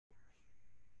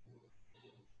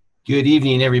Good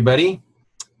evening, everybody.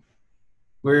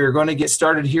 We're going to get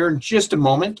started here in just a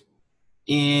moment.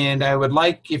 And I would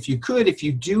like, if you could, if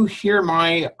you do hear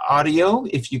my audio,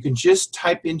 if you can just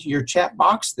type into your chat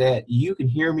box that you can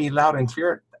hear me loud and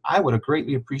clear, I would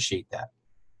greatly appreciate that.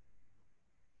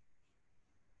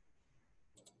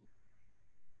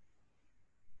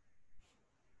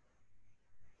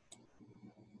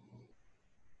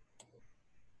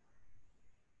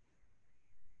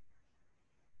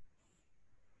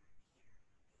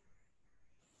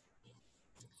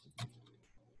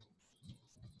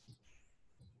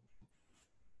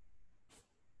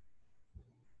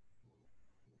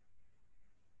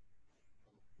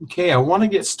 Okay, I want to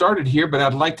get started here, but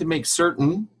I'd like to make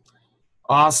certain.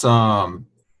 Awesome.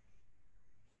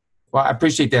 Well, I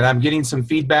appreciate that. I'm getting some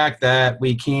feedback that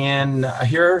we can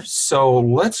hear. So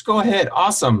let's go ahead.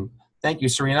 Awesome. Thank you,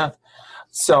 Serena.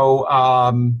 So,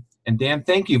 and Dan,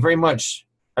 thank you very much.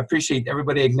 I appreciate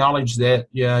everybody acknowledge that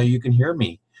you can hear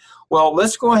me. Well,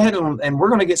 let's go ahead and we're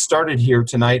going to get started here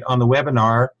tonight on the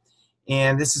webinar.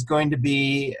 And this is going to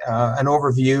be an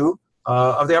overview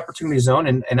of the Opportunity Zone.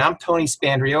 And I'm Tony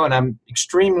Spandrio, and I'm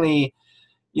extremely,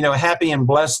 happy and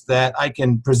blessed that I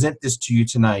can present this to you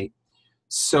tonight.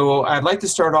 So I'd like to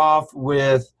start off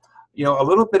with, a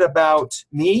little bit about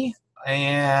me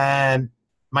and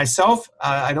myself.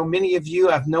 I know many of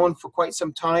you I've known for quite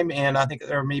some time, and I think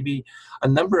there may be a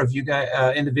number of you guys,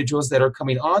 individuals that are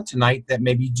coming on tonight that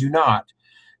maybe do not.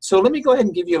 So let me go ahead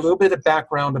and give you a little bit of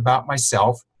background about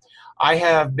myself. I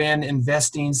have been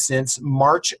investing since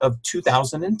March of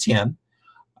 2010.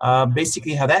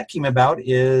 Basically, how that came about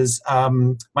is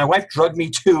my wife drugged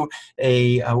me to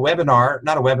a webinar,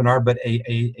 not a webinar, but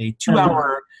a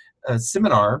 2-hour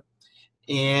seminar.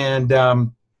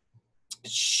 And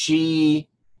she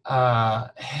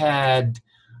had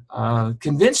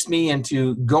convinced me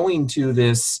into going to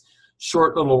this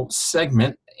short little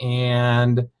segment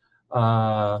and,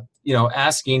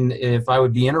 asking if I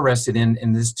would be interested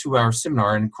in this 2-hour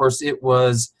seminar. And of course, it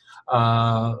was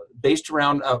based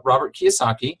around Robert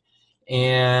Kiyosaki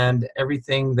and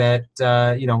everything that,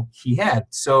 he had.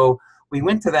 So we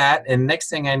went to that, and next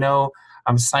thing I know,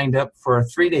 I'm signed up for a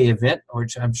 3-day event,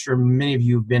 which I'm sure many of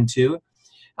you have been to.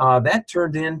 That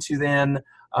turned into then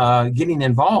getting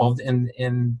involved,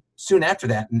 and soon after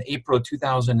that, in April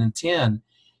 2010,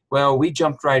 well, we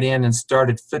jumped right in and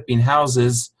started flipping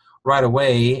houses right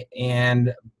away.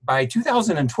 And by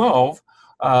 2012,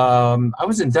 I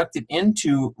was inducted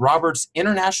into Robert's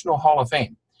International Hall of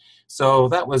Fame. So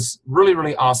that was really,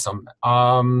 really awesome.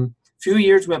 Few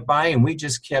years went by, and we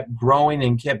just kept growing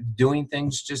and kept doing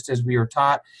things just as we were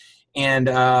taught. And,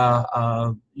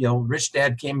 Rich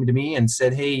Dad came to me and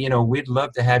said, hey, we'd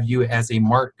love to have you as a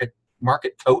market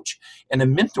coach and a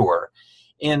mentor.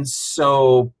 And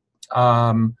so,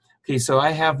 okay, so I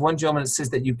have one gentleman that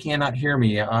says that you cannot hear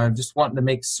me. I'm just wanting to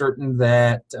make certain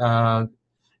that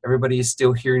everybody is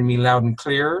still hearing me loud and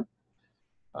clear.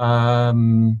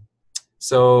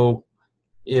 So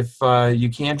if you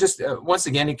can just, once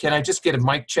again, can I just get a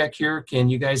mic check here? Can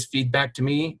you guys feed back to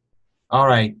me? All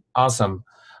right, awesome.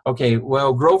 Okay,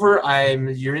 well, Grover,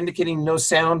 you're indicating no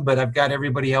sound, but I've got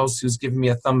everybody else who's giving me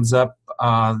a thumbs up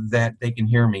that they can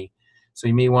hear me. So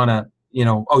you may want to,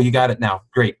 oh, you got it now.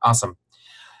 Great, awesome.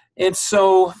 And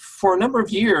so for a number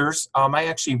of years, I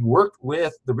actually worked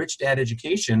with the Rich Dad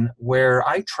Education, where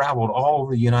I traveled all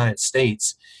over the United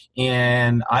States,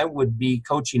 and I would be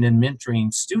coaching and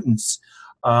mentoring students,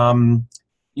 all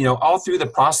through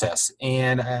the process.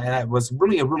 And it was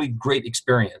really a really great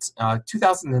experience.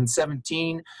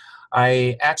 2017,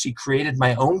 I actually created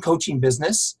my own coaching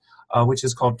business, which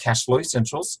is called Cash Flow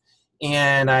Essentials.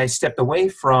 And I stepped away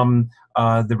from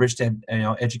the Rich Dad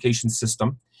education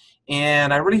system.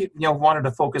 And I really, wanted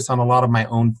to focus on a lot of my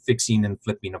own fixing and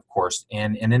flipping, of course,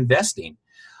 and investing.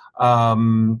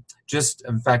 Just,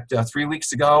 in fact, 3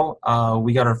 weeks ago,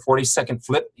 we got our 42nd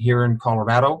flip here in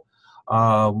Colorado.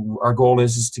 Our goal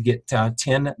is to get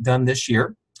 10 done this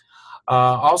year.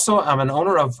 Also, I'm an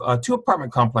owner of 2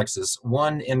 apartment complexes,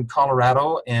 one in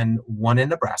Colorado and one in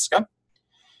Nebraska.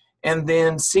 And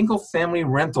then single-family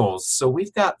rentals. So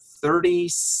we've got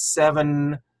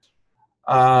 37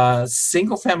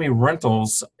 single-family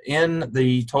rentals in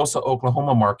the Tulsa,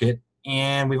 Oklahoma market.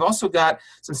 And we've also got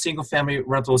some single-family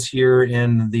rentals here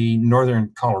in the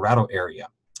northern Colorado area.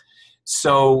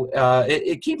 So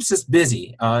it keeps us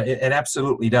busy. It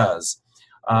absolutely does.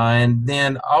 And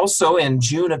then also in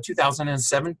June of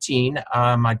 2017,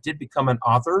 I did become an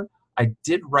author. I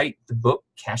did write the book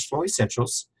Cash Flow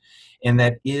Essentials, and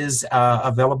that is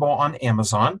available on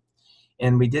Amazon.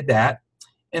 And we did that.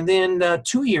 And then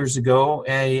 2 years ago,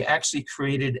 I actually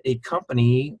created a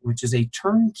company, which is a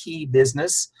turnkey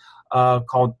business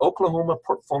called Oklahoma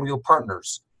Portfolio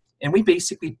Partners. And we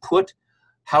basically put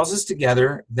houses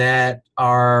together that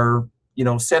are,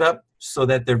 set up so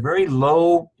that they're very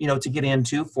low, to get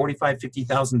into, $45,000,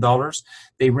 $50,000.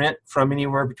 They rent from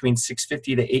anywhere between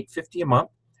 $650 to $850 a month.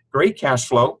 Great cash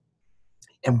flow.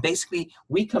 And basically,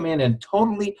 we come in and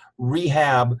totally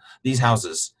rehab these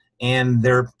houses. And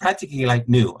they're practically like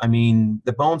new. I mean,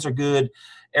 the bones are good.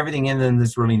 Everything in them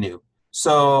is really new.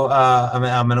 So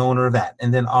I'm an owner of that.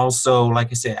 And then also, like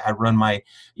I said, I run my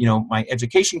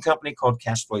education company called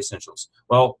Cash Flow Essentials.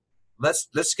 Well,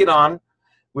 let's get on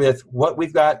with what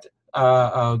we've got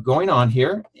going on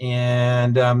here.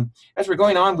 And as we're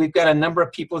going on, we've got a number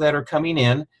of people that are coming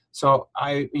in. So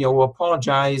I will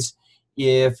apologize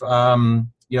if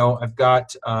I've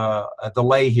got a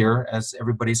delay here as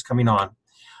everybody's coming on.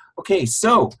 Okay,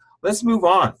 so let's move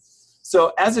on.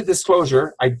 So as a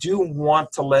disclosure, I do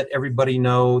want to let everybody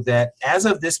know that as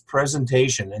of this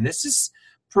presentation, and this is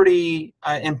pretty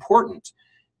important,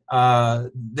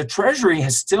 the Treasury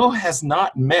still has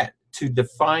not met to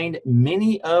define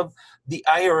many of the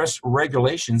IRS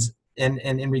regulations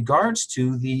in regards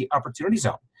to the Opportunity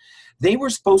Zone. They were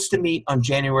supposed to meet on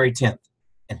January 10th.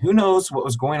 And who knows what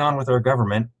was going on with our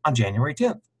government on January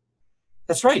 10th?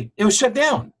 That's right, it was shut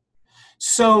down.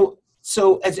 So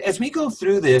as we go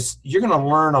through this, you're going to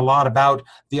learn a lot about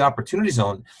the Opportunity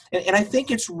Zone. And I think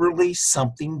it's really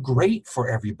something great for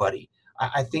everybody.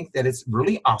 I think that it's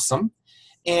really awesome.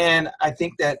 And I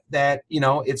think that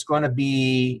it's going to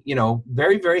be,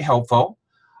 very, very helpful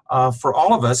for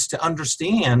all of us to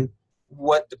understand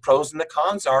what the pros and the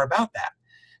cons are about that.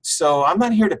 So I'm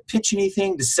not here to pitch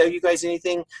anything, to sell you guys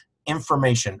anything,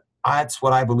 information. That's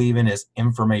what I believe in, is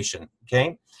information,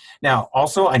 okay? Now,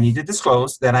 also, I need to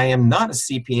disclose that I am not a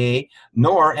CPA,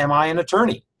 nor am I an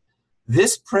attorney.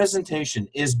 This presentation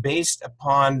is based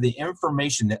upon the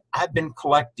information that I've been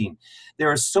collecting.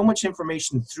 There is so much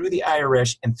information through the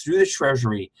IRS and through the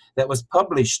Treasury that was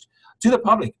published to the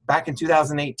public back in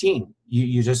 2018.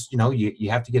 You just, you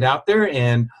have to get out there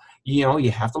and,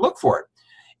 you have to look for it.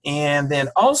 And then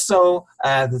also,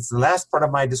 that's the last part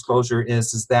of my disclosure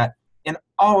is that in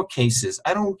all cases,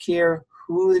 I don't care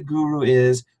who the guru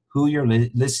is, who you're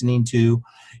listening to,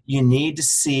 you need to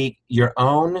seek your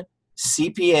own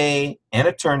CPA and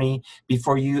attorney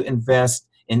before you invest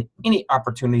in any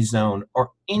Opportunity Zone or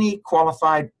any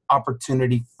qualified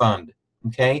opportunity fund,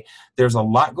 okay? There's a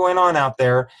lot going on out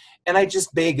there, and I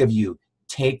just beg of you,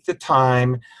 take the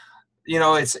time.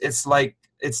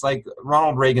 It's like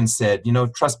Ronald Reagan said,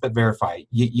 trust but verify.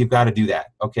 You've got to do that,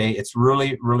 okay? It's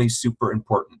really, really super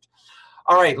important.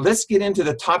 All right, let's get into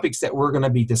the topics that we're going to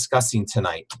be discussing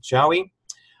tonight, shall we?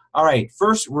 All right,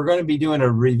 first we're going to be doing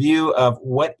a review of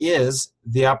what is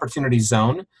the Opportunity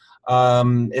Zone.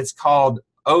 It's called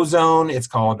Ozone, it's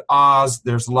called Oz.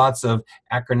 There's lots of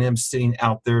acronyms sitting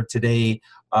out there today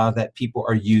that people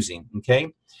are using,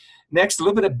 okay? Next, a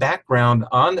little bit of background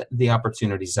on the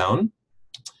Opportunity Zone.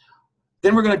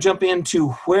 Then we're going to jump into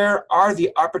where are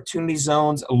the Opportunity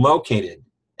Zones located.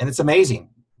 And it's amazing.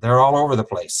 They're all over the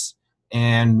place.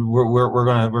 And we're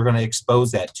going to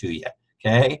expose that to you,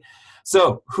 okay?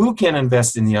 So who can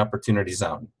invest in the Opportunity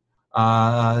Zone?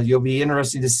 You'll be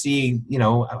interested to see,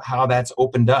 how that's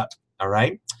opened up, all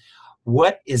right?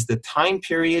 What is the time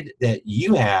period that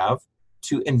you have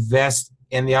to invest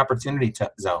in the Opportunity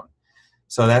Zone?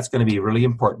 So that's going to be really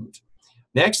important.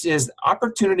 Next is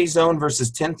Opportunity Zone versus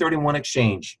 1031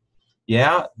 exchange.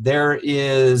 Yeah, there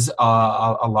is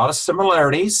a lot of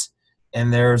similarities,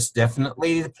 and there's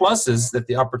definitely the pluses that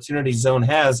the Opportunity Zone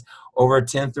has over a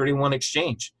 1031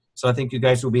 exchange. So I think you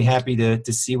guys will be happy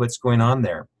to see what's going on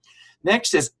there.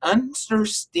 Next is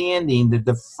understanding the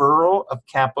deferral of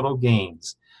capital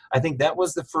gains. I think that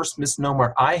was the first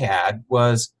misnomer I had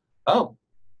was, oh,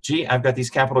 gee, I've got these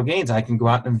capital gains. I can go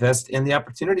out and invest in the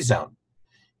Opportunity Zone.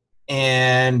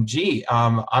 And gee,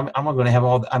 I'm going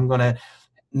to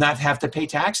not have to pay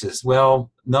taxes.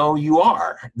 Well, no, you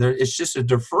are. It's just a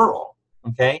deferral,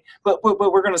 okay? But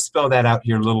we're going to spell that out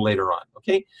here a little later on,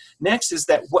 okay? Next is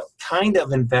that what kind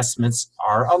of investments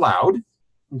are allowed,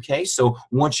 okay? So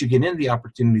once you get into the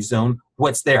Opportunity Zone,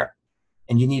 what's there?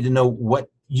 And you need to know what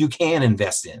you can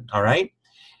invest in, all right?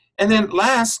 And then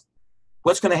last,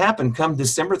 what's going to happen come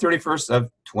December 31st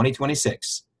of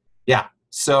 2026? Yeah,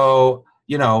 so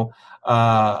and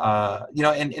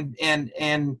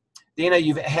Dana,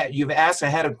 you've asked. I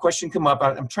had a question come up.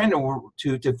 I'm trying to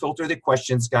filter the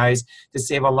questions, guys, to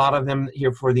save a lot of them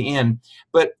here for the end.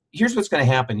 But here's what's going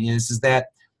to happen: is that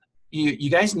you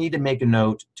guys need to make a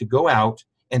note to go out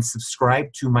and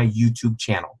subscribe to my YouTube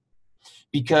channel,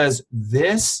 because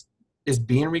this is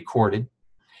being recorded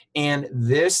and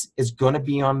this is going to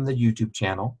be on the YouTube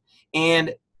channel.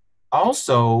 And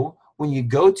also, when you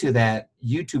go to that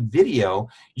YouTube video,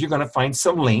 you're going to find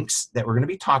some links that we're going to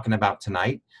be talking about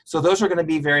tonight. So those are going to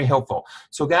be very helpful.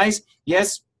 So guys,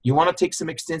 yes, you want to take some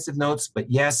extensive notes, but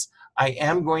yes, I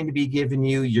am going to be giving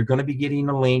you, you're going to be getting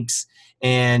the links,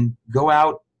 and go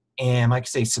out and, like I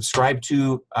say, subscribe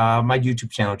to my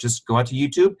YouTube channel. Just go out to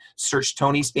YouTube, search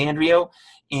Tony Spandrio,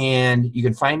 and you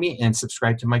can find me and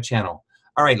subscribe to my channel.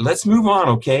 All right, let's move on,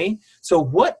 okay? So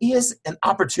what is an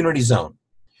opportunity zone?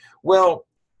 Well,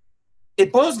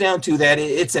 it boils down to that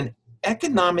it's an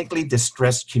economically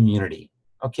distressed community,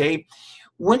 okay?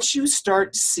 Once you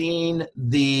start seeing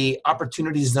the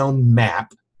opportunity zone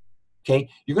map, okay,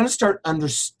 you're going to start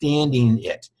understanding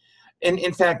it. And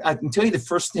in fact, I can tell you the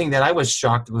first thing that I was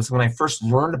shocked was when I first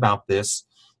learned about this,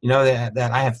 you know,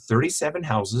 that I have 37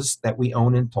 houses that we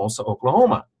own in Tulsa,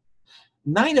 Oklahoma.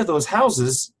 9 of those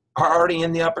houses are already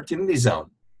in the opportunity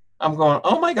zone. I'm going,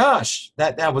 oh my gosh,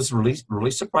 that was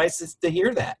really surprised to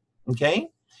hear that. Okay,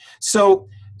 so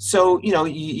you know,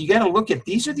 you got to look at,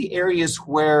 these are the areas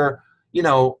where you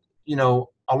know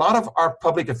a lot of our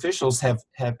public officials have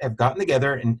gotten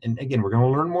together, and again, we're going to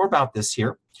learn more about this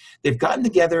here. They've gotten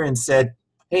together and said,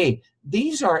 hey,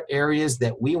 these are areas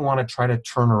that we want to try to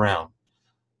turn around.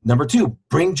 Number 2,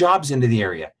 bring jobs into the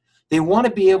area. They want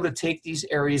to be able to take these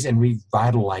areas and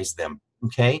revitalize them.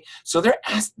 Okay, so they're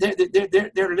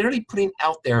literally putting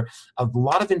out there a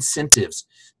lot of incentives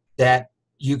that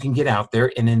you can get out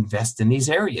there and invest in these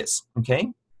areas.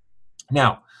 Okay,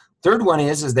 now third one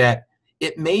is that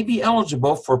it may be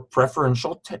eligible for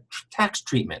preferential tax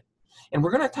treatment, and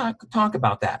we're going to talk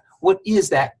about that. What is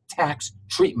that tax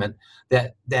treatment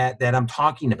that I'm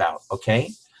talking about? Okay,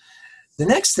 the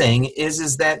next thing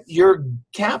is that your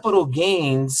capital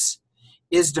gains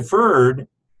is deferred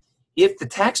if the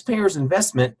taxpayer's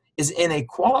investment is in a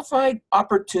qualified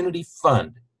opportunity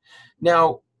fund.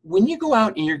 Now, when you go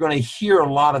out and you're going to hear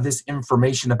a lot of this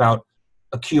information about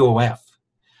a QOF.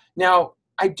 Now,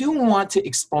 I do want to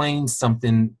explain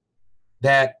something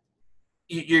that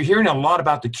you're hearing a lot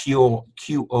about, the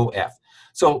QOF.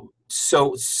 So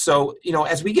you know,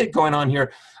 as we get going on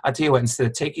here, I'll tell you what, instead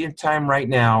of taking your time right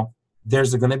now,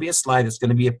 there's going to be a slide that's going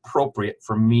to be appropriate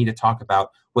for me to talk about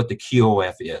what the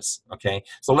QOF is. Okay,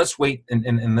 so let's wait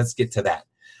and let's get to that.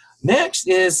 Next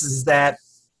is that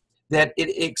it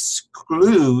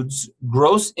excludes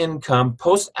gross income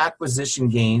post-acquisition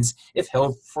gains if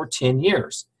held for 10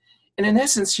 years. And in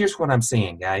essence, here's what I'm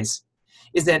saying, guys,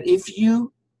 is that if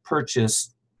you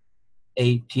purchase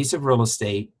a piece of real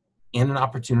estate in an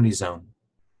opportunity zone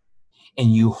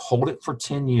and you hold it for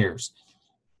 10 years,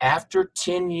 after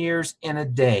 10 years and a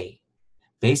day,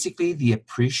 basically the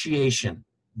appreciation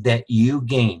that you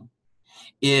gain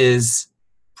is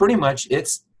pretty much,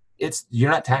 you're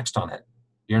not taxed on it.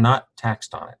 You're not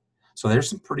taxed on it. So there's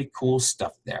some pretty cool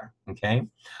stuff there, okay?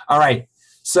 All right,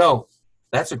 so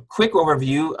that's a quick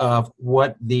overview of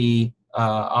what the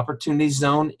opportunity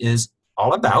zone is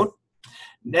all about.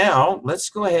 Now, let's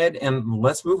go ahead and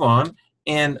let's move on,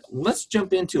 and let's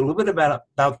jump into a little bit about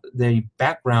the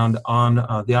background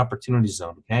on the opportunity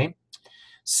zone, okay?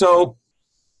 So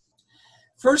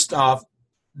first off,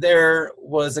 there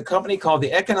was a company called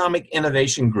the Economic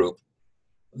Innovation Group.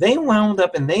 They wound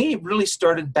up, and they really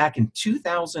started back in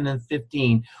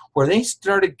 2015, where they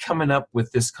started coming up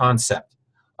with this concept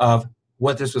of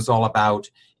what this was all about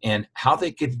and how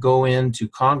they could go into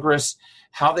Congress,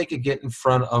 how they could get in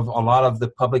front of a lot of the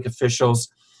public officials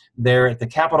there at the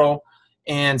Capitol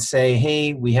and say,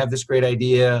 hey, we have this great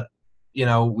idea. You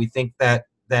know, we think that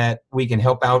we can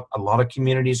help out a lot of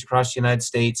communities across the United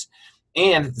States.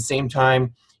 And at the same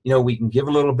time, you know, we can give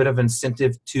a little bit of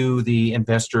incentive to the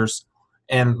investors,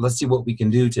 and let's see what we can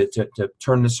do to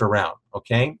turn this around,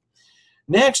 okay?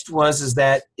 Next is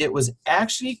that it was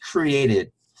actually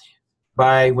created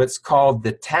by what's called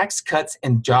the Tax Cuts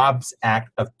and Jobs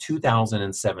Act of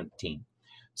 2017.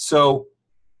 So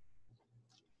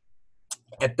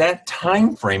at that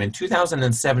time frame in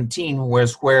 2017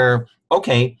 was where,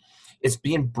 okay, it's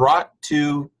being brought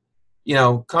to, you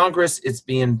know, Congress, it's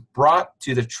being brought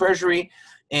to the Treasury,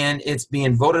 and it's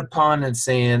being voted upon and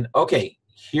saying, okay,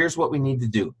 here's what we need to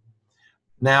do.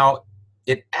 Now,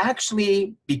 it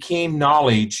actually became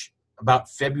knowledge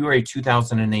about February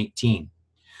 2018.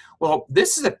 Well,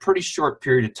 this is a pretty short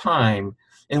period of time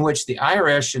in which the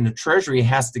IRS and the Treasury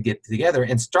has to get together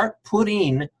and start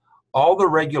putting all the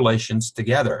regulations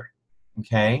together,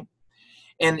 okay?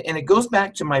 And it goes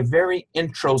back to my very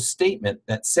intro statement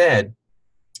that said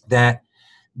that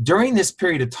during this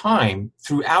period of time,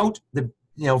 throughout the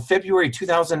February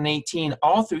 2018,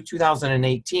 all through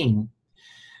 2018,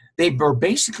 they were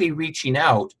basically reaching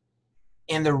out.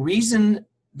 And the reason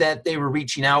that they were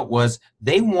reaching out was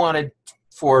they wanted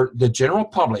for the general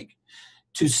public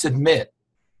to submit,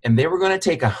 and they were going to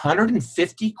take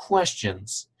 150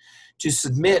 questions to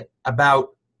submit about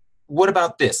what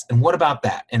about this and what about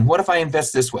that and what if I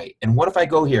invest this way and what if I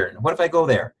go here and what if I go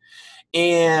there.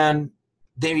 And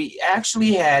they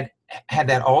actually had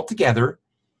that all together,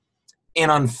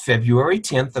 and on February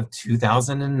 10th of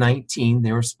 2019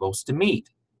 they were supposed to meet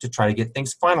to try to get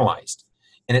things finalized,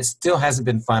 and it still hasn't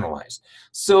been finalized.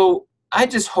 So I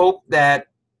just hope that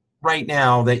right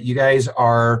now that you guys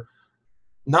are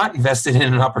not invested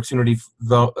in an opportunity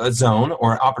zone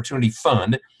or an opportunity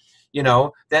fund,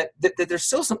 that there's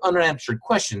still some unanswered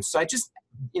questions. So I just,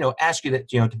 ask you that,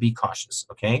 to be cautious,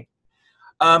 okay?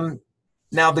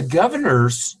 Now the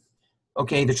governors,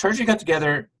 okay, the Treasury got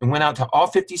together and went out to all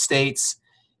 50 states,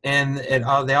 and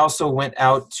they also went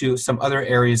out to some other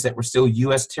areas that were still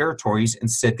U.S. territories and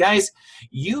said, guys,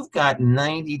 you've got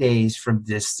 90 days from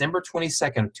December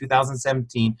 22nd of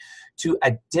 2017 to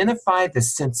identify the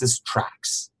census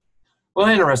tracts. Well,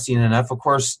 interesting enough, of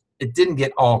course, it didn't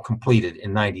get all completed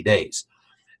in 90 days.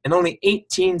 And only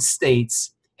 18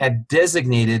 states had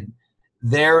designated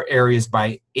their areas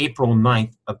by April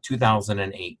 9th of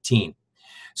 2018.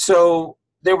 So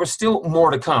there was still more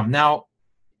to come. Now,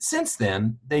 since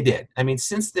then, they did.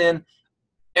 Since then,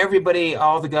 everybody,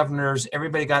 all the governors,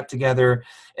 everybody got together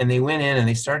and they went in and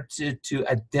they started to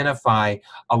identify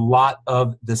a lot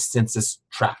of the census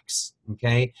tracts,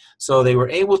 okay? So they were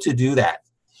able to do that.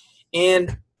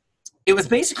 And it was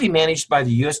basically managed by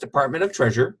the U.S. Department of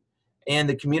Treasury and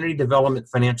the Community Development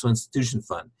Financial Institution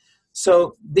Fund.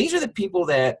 So these are the people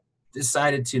that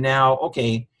decided to now,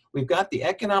 okay, we've got the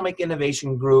Economic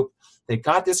Innovation Group. They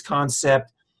got this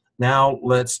concept. Now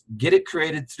let's get it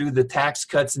created through the Tax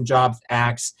Cuts and Jobs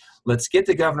Acts. Let's get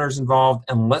the governors involved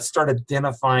and let's start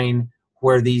identifying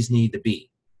where these need to be,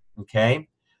 okay?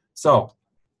 So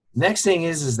next thing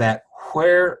is that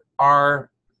where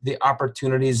are the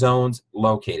opportunity zones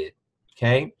located,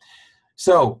 okay?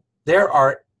 So there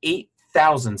are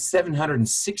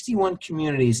 8,761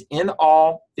 communities in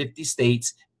all 50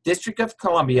 states, District of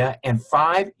Columbia, and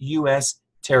 5 U.S.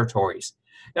 territories.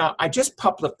 Now, I just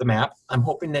popped up the map. I'm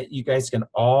hoping that you guys can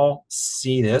all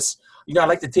see this. I'd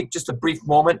like to take just a brief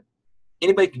moment.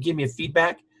 Anybody can give me a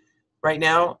feedback right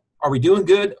now. Are we doing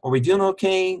good? Are we doing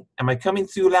okay? Am I coming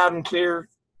through loud and clear?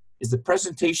 Is the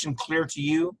presentation clear to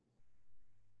you?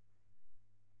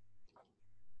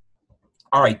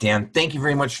 All right, Dan, thank you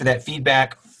very much for that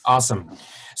feedback. Awesome.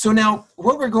 So now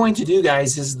what we're going to do,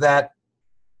 guys, is that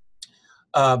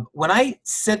when I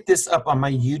set this up on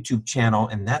my YouTube channel,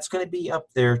 and that's going to be up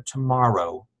there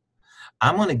tomorrow,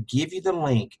 I'm going to give you the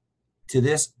link to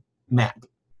this map,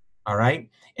 all right?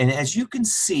 And as you can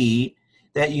see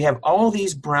that you have all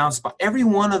these brown spots, every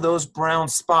one of those brown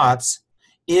spots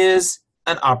is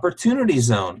an opportunity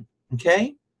zone,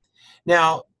 okay?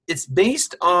 Now, it's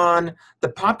based on the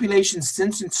population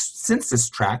census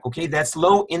tract, okay? That's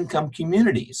low-income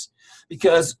communities,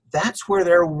 because that's where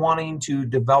they're wanting to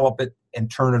develop it and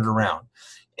turn it around.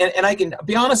 And I can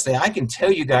be honest, I can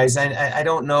tell you guys, I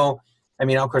don't know.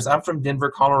 Of course, I'm from Denver,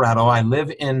 Colorado. I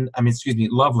live in,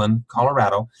 Loveland,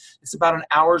 Colorado. It's about an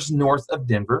hour's north of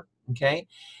Denver, okay?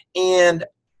 And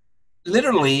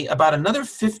literally about another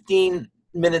 15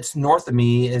 minutes north of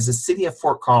me is the city of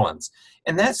Fort Collins.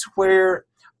 And that's where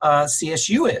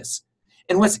CSU is.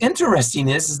 And what's interesting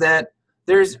is that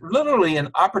there's literally an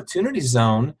opportunity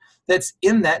zone that's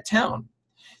in that town.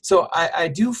 So I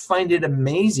do find it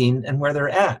amazing and where they're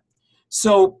at.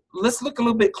 So let's look a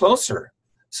little bit closer.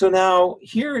 So now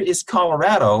here is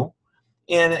Colorado,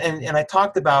 and I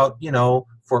talked about,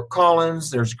 Fort Collins,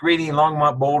 there's Greeley,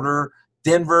 Longmont, Boulder,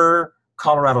 Denver,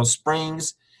 Colorado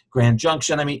Springs, Grand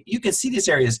Junction. You can see these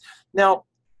areas. Now,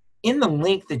 in the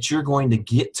link that you're going to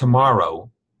get tomorrow,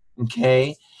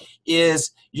 okay, is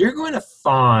you're going to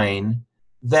find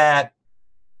that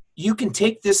you can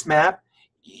take this map.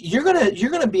 You're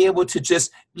gonna be able to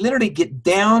just literally get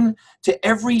down to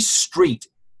every street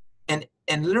and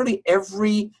literally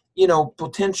every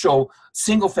potential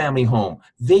single family home,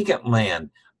 vacant land,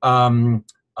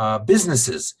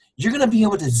 businesses. You're gonna be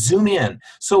able to zoom in.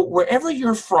 So wherever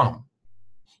you're from,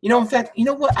 in fact, you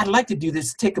know what? I'd like to do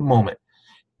this. Take a moment.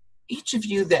 Each of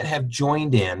you that have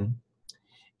joined in,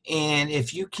 and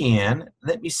if you can,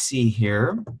 let me see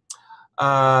here.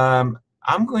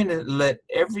 I'm going to let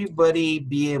everybody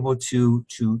be able to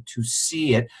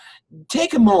see it.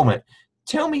 Take a moment.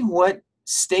 Tell me what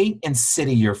state and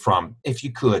city you're from, if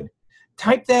you could.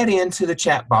 type that into the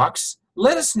chat box.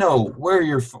 Let us know where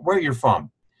you're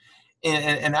from.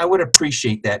 And I would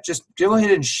appreciate that. Just go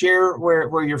ahead and share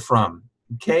where you're from,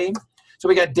 okay? So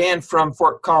we got Dan from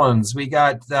Fort Collins. We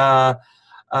got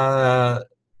Sritha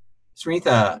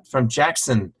from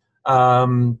Jackson,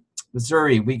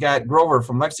 Missouri. We got Grover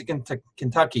from Lexington,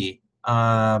 Kentucky.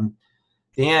 Dan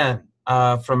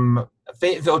from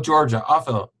Fayetteville, Georgia.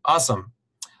 Awesome.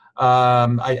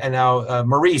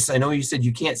 Maurice, I know you said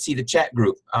you can't see the chat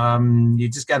group. You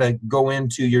just got to go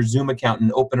into your Zoom account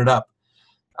and open it up.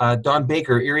 Don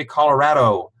Baker, Erie,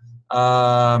 Colorado.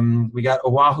 We got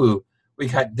Oahu. We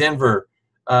got Denver,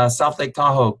 South Lake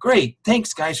Tahoe. Great.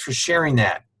 Thanks, guys, for sharing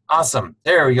that. Awesome.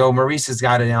 There we go. Maurice has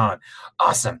got it on.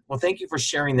 Awesome. Well, thank you for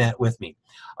sharing that with me.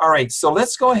 All right. So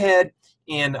let's go ahead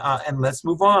and let's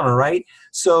move on. All right.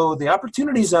 So the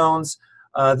opportunity zones,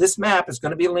 this map is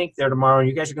going to be linked there tomorrow, and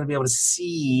you guys are going to be able to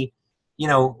see,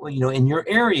 in your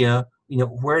area,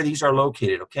 where these are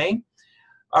located. Okay.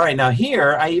 All right, now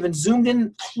here, I even zoomed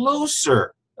in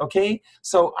closer, okay?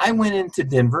 So I went into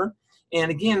Denver, and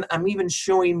again, I'm even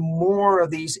showing more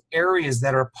of these areas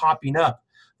that are popping up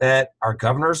that our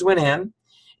governors went in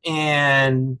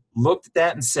and looked at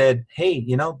that and said, hey,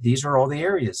 these are all the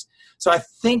areas. So I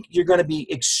think you're going to be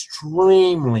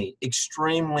extremely,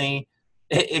 extremely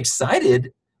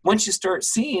excited once you start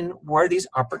seeing where these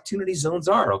opportunity zones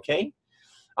are, okay?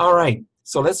 All right.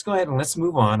 So let's go ahead and let's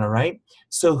move on, all right?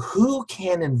 So who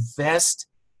can invest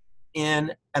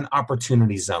in an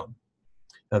opportunity zone?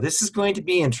 Now, this is going to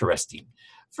be interesting.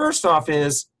 First off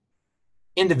is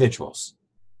individuals.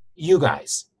 You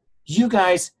guys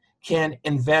can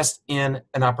invest in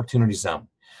an opportunity zone.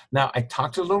 Now, I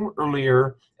talked a little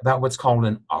earlier about what's called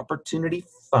an opportunity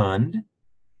fund.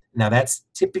 Now, that's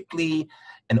typically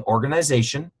an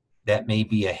organization. That may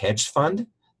be a hedge fund.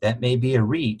 That may be a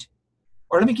REIT.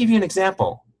 Or let me give you an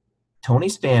example. Tony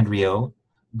Spandrio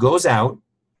goes out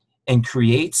and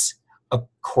creates a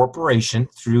corporation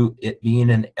through it being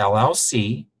an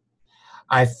LLC.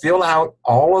 I fill out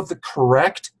all of the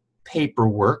correct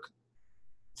paperwork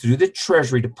through the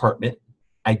Treasury Department.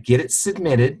 I get it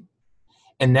submitted,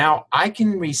 and now I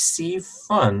can receive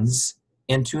funds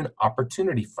into an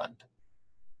opportunity fund.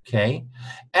 Okay?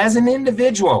 As an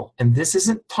individual, and this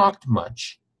isn't talked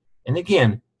much, and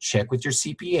again, check with your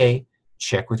CPA,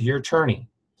 check with your attorney.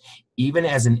 Even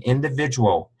as an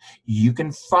individual, you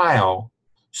can file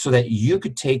so that you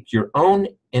could take your own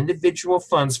individual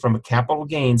funds from a capital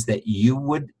gains that you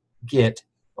would get,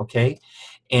 okay,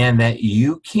 and that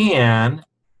you can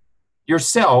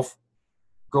yourself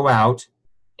go out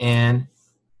and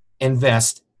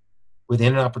invest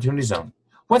within an opportunity zone.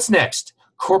 What's next?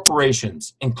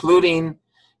 Corporations, including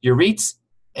your REITs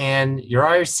and your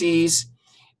IRCs,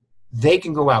 they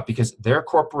can go out because they're a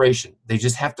corporation. They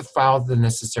just have to file the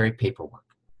necessary paperwork,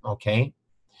 okay?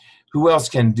 Who else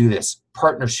can do this?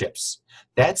 Partnerships.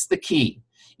 That's the key,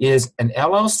 is an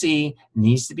LLC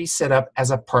needs to be set up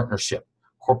as a partnership.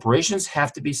 Corporations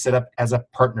have to be set up as a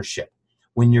partnership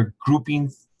when you're grouping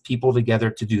people together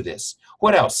to do this.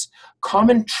 What else?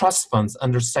 Common trust funds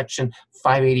under Section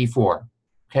 584,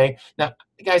 okay? Now,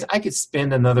 guys, I could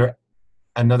spend another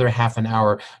half an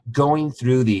hour going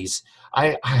through these.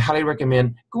 I highly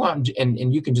recommend go out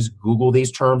and you can just Google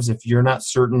these terms if you're not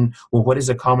certain, well, what is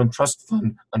a common trust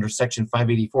fund under Section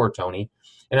 584, Tony?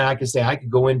 And I could say I could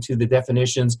go into the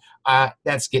definitions.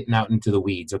 That's getting out into the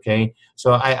weeds, okay?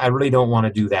 So I really don't want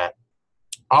to do that.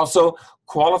 Also,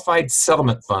 qualified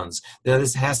settlement funds. Now,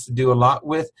 this has to do a lot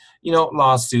with,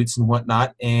 lawsuits and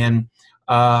whatnot, and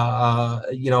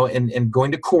and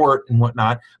going to court and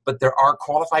whatnot, but there are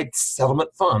qualified settlement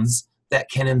funds that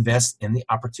can invest in the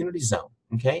opportunity zone,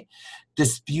 okay?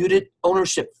 Disputed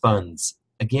ownership funds.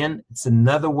 Again, it's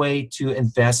another way to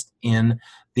invest in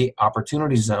the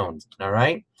opportunity zones, all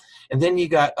right? And then you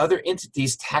got other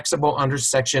entities taxable under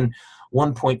Section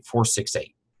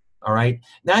 1.468, all right?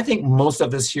 Now, I think most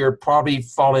of us here probably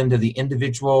fall into the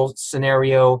individual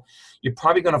scenario. You're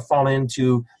probably going to fall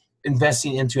into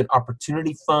investing into an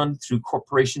opportunity fund through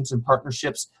corporations and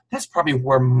partnerships. That's probably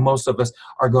where most of us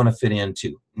are going to fit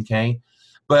into, okay?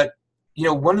 But,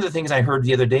 one of the things I heard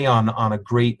the other day on a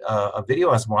great a video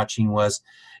I was watching was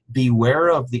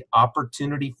beware of the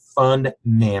opportunity fund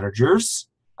managers.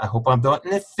 I hope I'm not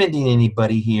offending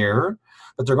anybody here,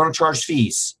 but they're going to charge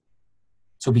fees.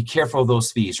 So be careful of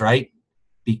those fees, right?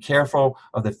 Be careful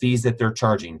of the fees that they're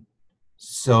charging.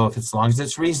 So as long as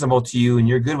it's reasonable to you and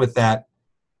you're good with that,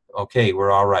 okay,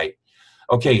 we're all right.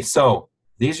 Okay, so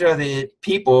these are the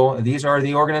people, these are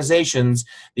the organizations,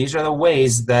 these are the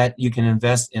ways that you can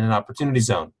invest in an opportunity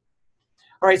zone.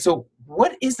 All right, so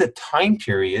what is the time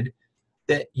period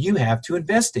that you have to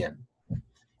invest in?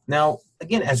 Now,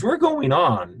 again, as we're going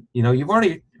on, you've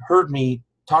already heard me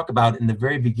talk about in the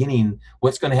very beginning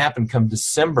what's going to happen come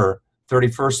December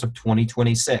 31st of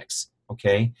 2026,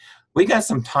 okay? We got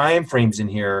some time frames in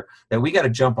here that we got to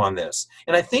jump on this.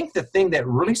 And I think the thing that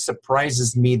really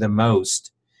surprises me the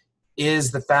most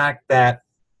is the fact that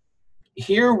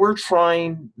here we're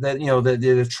trying that,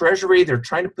 the Treasury, they're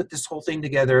trying to put this whole thing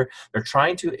together. They're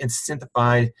trying to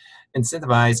incentivize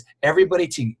everybody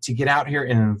to get out here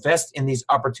and invest in these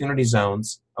opportunity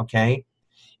zones, okay?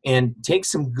 And take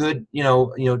some good,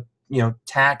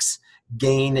 tax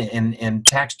gain and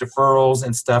tax deferrals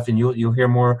and stuff, and you'll hear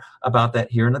more about that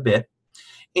here in a bit.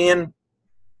 And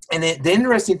the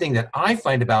interesting thing that I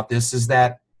find about this is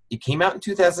that it came out in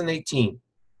 2018.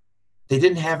 They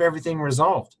didn't have everything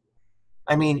resolved.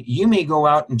 I mean, you may go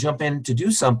out and jump in to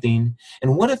do something,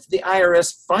 and what if the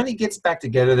IRS finally gets back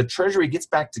together, the Treasury gets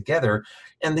back together,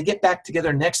 and they get back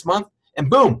together next month,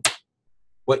 and boom,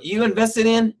 what you invested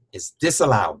in is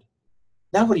disallowed.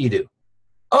 Now what do?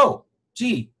 Oh,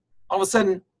 gee, all of a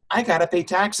sudden, I got to pay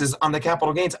taxes on the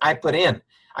capital gains I put in.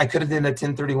 I could have done a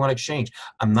 1031 exchange.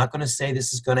 I'm not going to say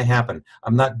this is going to happen.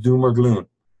 I'm not doom or gloom.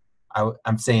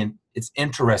 I'm saying it's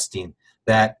interesting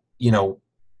that,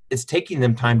 it's taking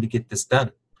them time to get this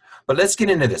done. But let's get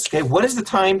into this, okay? What is the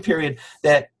time period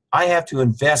that I have to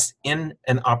invest in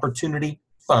an opportunity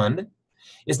fund?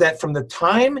 Is that from the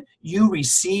time you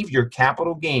receive your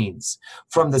capital gains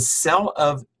from the sale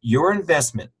of your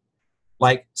investment,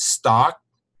 like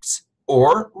stocks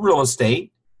or real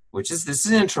estate, this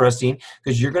is interesting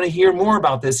because you're going to hear more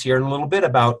about this here in a little bit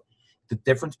about the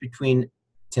difference between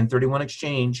 1031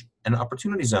 exchange and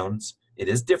opportunity zones. It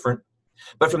is different.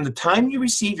 But from the time you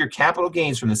receive your capital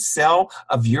gains from the sale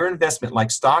of your investment, like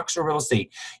stocks or real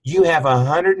estate, you have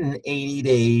 180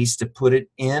 days to put it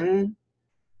in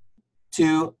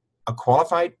to a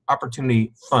qualified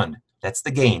opportunity fund. That's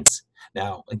the gains.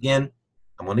 Now, again,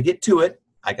 I'm going to get to it.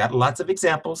 I got lots of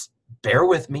examples. Bear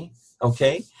with me,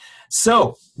 okay?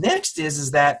 So next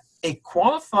is that a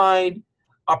qualified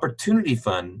opportunity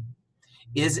fund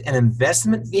is an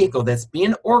investment vehicle that's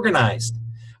being organized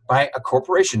by a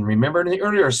corporation. Remember in the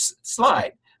earlier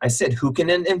slide, I said who can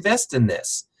invest in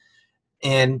this?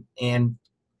 And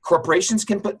corporations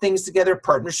can put things together,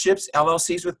 partnerships,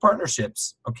 LLCs with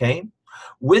partnerships, okay?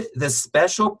 With the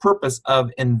special purpose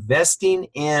of investing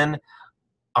in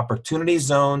opportunity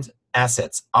zones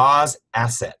assets, Oz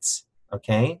assets,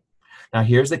 okay? Now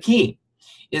here's the key,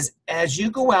 is as you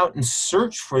go out and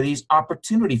search for these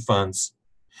opportunity funds,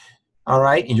 all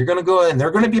right, and you're going to go, and they're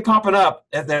going to be popping up.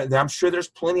 I'm sure there's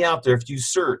plenty out there if you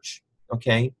search,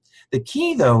 okay? The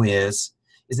key, though, is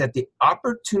that the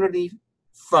opportunity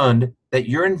fund that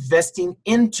you're investing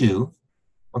into,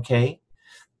 okay,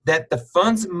 that the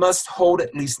funds must hold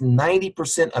at least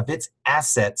 90% of its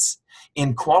assets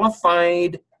in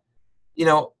qualified,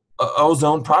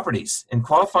 ozone properties,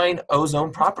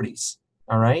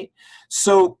 all right?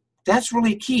 So that's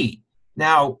really key.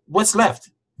 Now, what's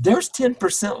left? There's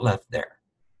 10% left there.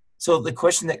 So the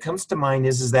question that comes to mind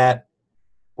is that,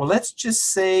 well, let's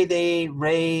just say they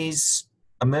raise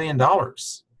 $1 million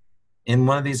in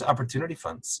one of these opportunity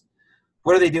funds.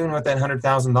 What are they doing with that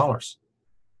 $100,000?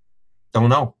 Don't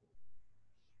know.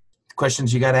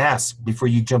 Questions you got to ask before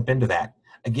you jump into that.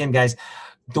 Again, guys,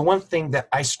 the one thing that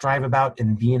I strive about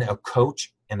in being a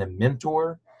coach and a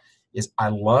mentor is I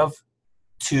love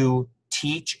to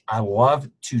teach, I love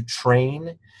to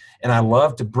train, and I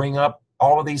love to bring up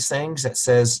all of these things that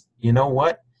says, you know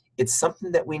what? It's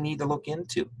something that we need to look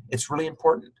into. It's really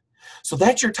important. So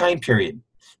that's your time period.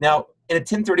 Now, in a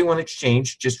 1031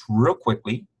 exchange, just real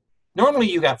quickly, normally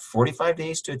you got 45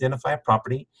 days to identify a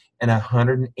property and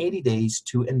 180 days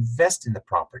to invest in the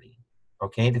property,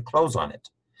 okay, to close on it.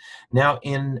 Now,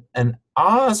 in an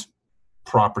Oz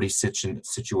property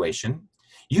situation,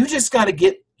 you just got to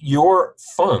get your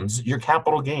funds, your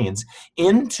capital gains,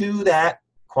 into that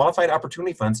qualified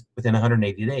opportunity funds within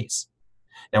 180 days.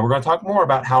 Now, we're going to talk more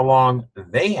about how long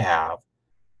they have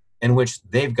in which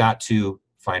they've got to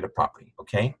find a property,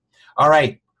 okay? All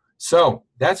right, so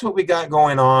that's what we got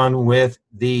going on with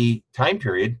the time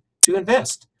period to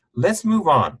invest. Let's move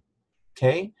on,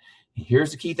 okay?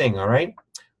 Here's the key thing, all right?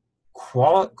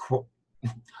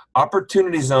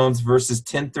 Opportunity zones versus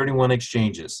 1031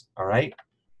 exchanges, all right?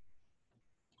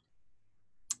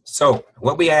 So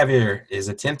what we have here is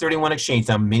a 1031 exchange.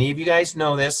 Now, many of you guys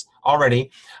know this already.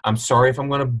 I'm sorry if I'm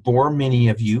going to bore many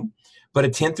of you, but a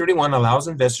 1031 allows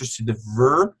investors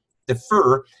to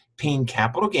defer paying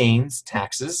capital gains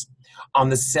taxes on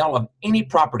the sale of any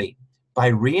property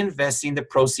by reinvesting the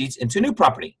proceeds into new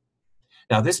property.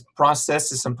 Now, this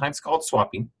process is sometimes called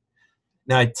swapping.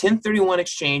 Now, a 1031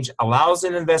 exchange allows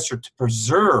an investor to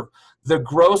preserve the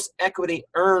gross equity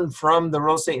earned from the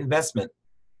real estate investment,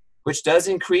 which does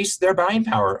increase their buying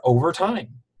power over time,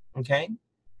 okay?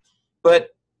 But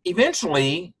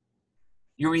eventually,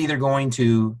 you're either going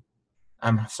to,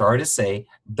 I'm sorry to say,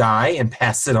 die and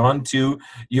pass it on to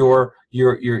your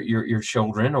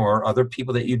children or other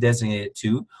people that you designate it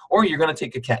to, or you're going to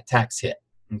take a tax hit,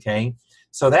 okay?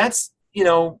 So that's,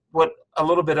 what a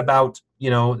little bit about, the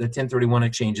 1031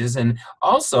 exchanges. And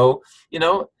also,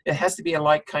 it has to be a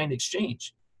like-kind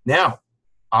exchange. Now,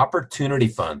 opportunity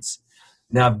funds.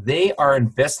 Now, they are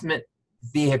investment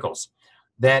vehicles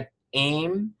that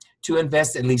aim to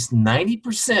invest at least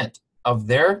 90% of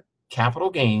their capital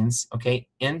gains, okay,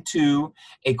 into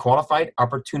a qualified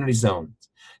opportunity zone.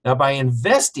 Now, by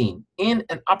investing in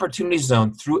an opportunity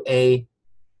zone through a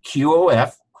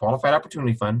QOF, Qualified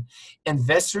Opportunity Fund,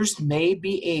 investors may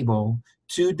be able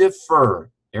to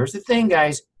defer. Here's the thing,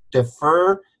 guys,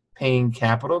 defer paying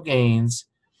capital gains,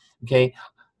 okay,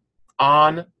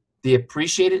 on the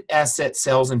appreciated asset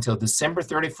sales until December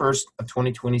 31st of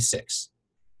 2026.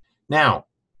 Now,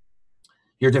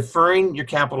 you're deferring your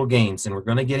capital gains, and we're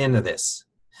going to get into this.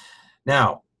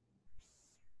 Now,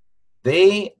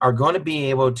 they are going to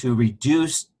be able to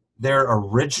reduce their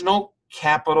original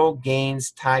capital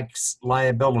gains tax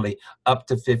liability up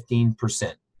to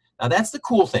 15%. Now, that's the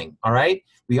cool thing, all right?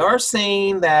 We are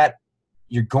saying that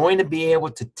you're going to be able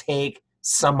to take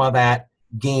some of that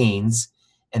gains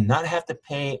and not have to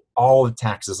pay all the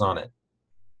taxes on it.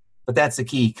 But that's the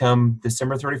key. Come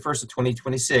December 31st of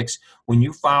 2026, when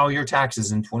you file your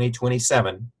taxes in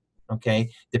 2027, okay,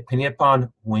 depending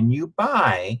upon when you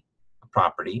buy a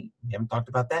property, we haven't talked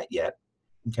about that yet,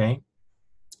 okay,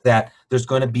 that there's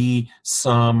going to be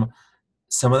some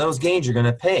of those gains you're going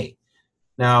to pay.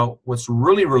 Now, what's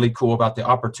really, really cool about the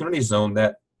opportunity zone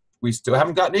that we still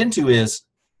haven't gotten into is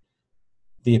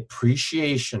the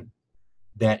appreciation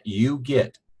that you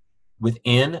get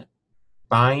within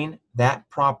buying that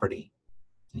property.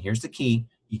 And here's the key,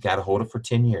 you got to hold it for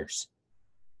 10 years.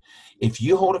 If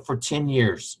you hold it for 10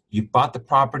 years, you bought the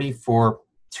property for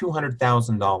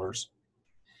 $200,000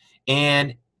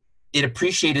 and it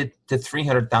appreciated to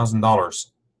 $300,000,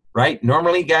 right?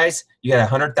 Normally, guys, you got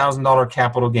 $100,000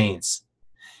 capital gains.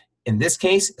 In this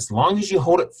case, as long as you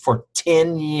hold it for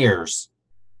 10 years,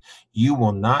 you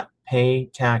will not pay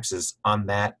taxes on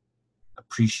that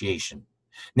appreciation.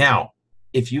 Now,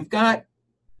 if you've got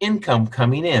income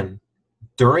coming in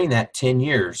during that 10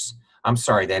 years, I'm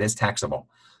sorry, that is taxable.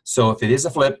 So if it is a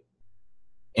flip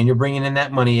and you're bringing in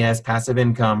that money as passive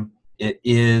income, it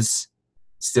is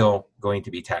still going to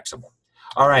be taxable.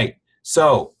 All right,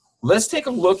 so let's take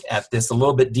a look at this a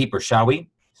little bit deeper, shall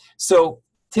we? So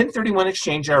 1031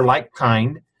 exchange are like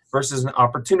kind versus an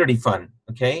opportunity fund,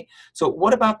 okay? So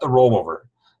what about the rollover?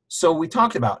 So we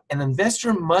talked about an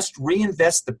investor must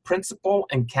reinvest the principal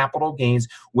and capital gains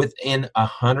within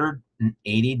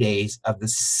 180 days of the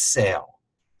sale.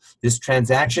 This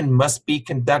transaction must be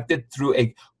conducted through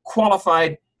a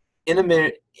qualified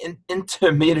intermediary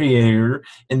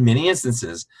in many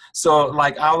instances. So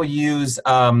like I will use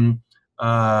IPX.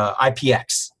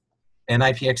 And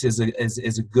IPX is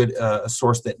a good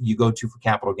source that you go to for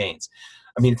capital gains.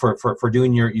 I mean, for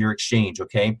doing your exchange,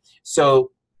 okay?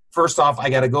 So first off, I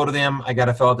got to go to them. I got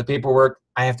to fill out the paperwork.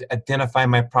 I have to identify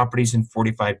my properties in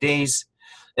 45 days.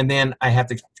 And then I have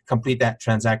to complete that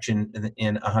transaction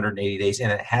in 180 days.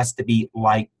 And it has to be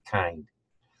like kind.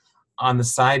 On the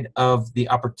side of the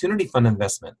opportunity fund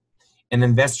investment, an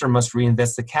investor must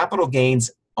reinvest the capital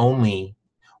gains only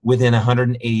within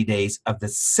 180 days of the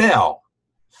sale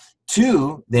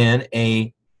to then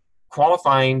a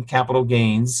qualifying capital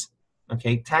gains,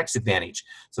 okay, tax advantage.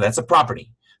 So that's a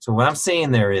property. So what I'm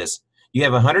saying there is you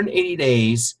have 180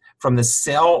 days from the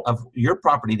sale of your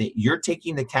property that you're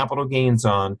taking the capital gains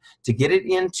on to get it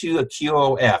into a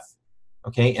QOF,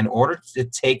 okay, in order to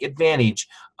take advantage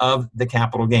of the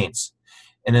capital gains.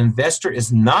 An investor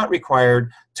is not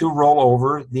required to roll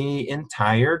over the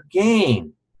entire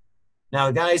gain.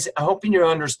 Now, guys, I'm hoping you're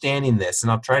understanding this,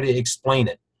 and I'll try to explain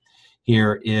it.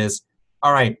 Here is,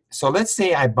 all right, so let's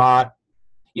say I bought,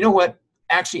 you know what,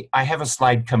 actually, I have a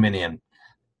slide coming in.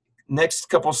 Next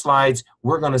couple slides,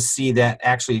 we're going to see that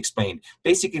actually explained.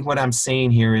 Basically, what I'm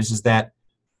saying here is that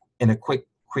in a quick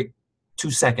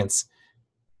 2 seconds,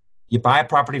 you buy a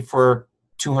property for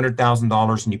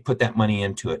 $200,000 and you put that money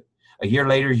into it. A year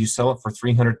later, you sell it for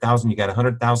 $300,000. You got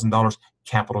 $100,000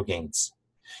 capital gains.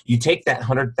 You take that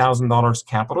 $100,000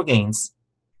 capital gains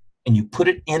and you put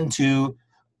it into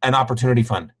an opportunity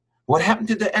fund. What happened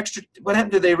to the extra? What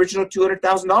happened to the original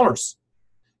 $200,000?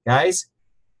 Guys,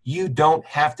 you don't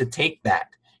have to take that.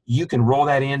 you can roll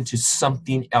that into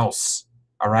something else.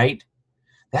 All right?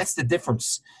 That's the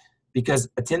difference. Because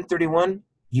a 1031,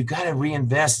 you got to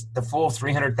reinvest the full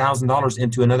 $300,000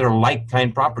 into another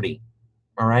like-kind property.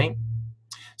 All right?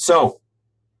 So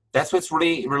that's what's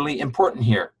really, really important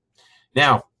here.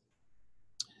 Now,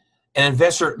 an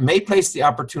investor may place the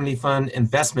opportunity fund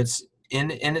investments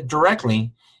in it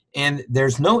directly, and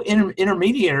there's no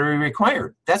intermediary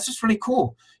required. That's just really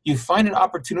cool. You find an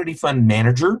opportunity fund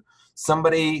manager,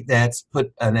 somebody that's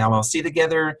put an LLC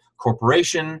together,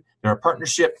 corporation, they're a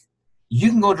partnership. You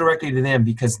can go directly to them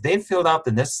because they've filled out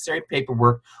the necessary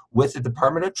paperwork with the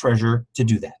Department of Treasury to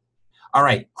do that. All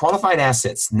right, qualified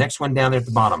assets. Next one down there at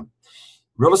the bottom.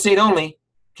 Real estate only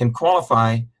can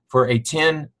qualify for a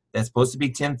 10, that's supposed to be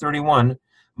 1031.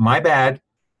 My bad.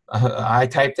 I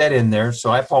typed that in there,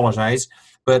 so I apologize.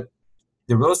 But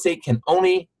the real estate can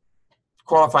only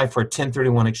qualify for a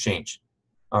 1031 exchange.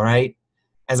 All right?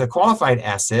 As a qualified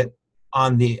asset,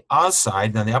 on the Oz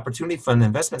side, on the opportunity fund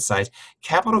investment side,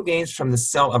 capital gains from the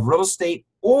sale of real estate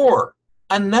or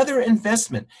another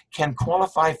investment can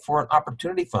qualify for an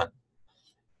opportunity fund.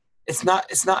 It's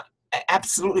not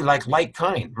absolutely like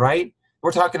kind, right?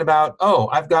 We're talking about, oh,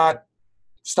 I've got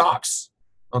stocks,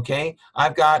 okay?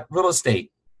 I've got real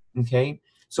estate, okay?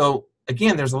 So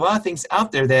again, there's a lot of things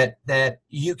out there that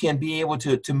you can be able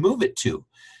to move it to,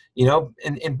 you know,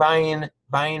 in buying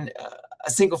a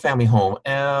single family home,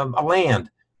 a land,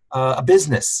 a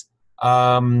business,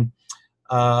 you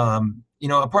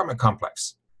know, apartment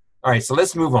complex. All right, so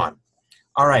let's move on.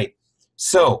 All right,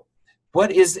 so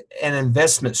what is an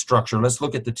investment structure? Let's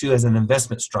look at the two as an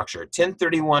investment structure.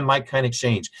 1031 like-kind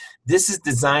exchange. This is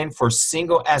designed for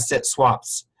single asset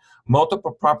swaps.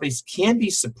 Multiple properties can be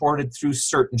supported through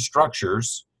certain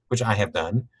structures, which I have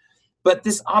done, but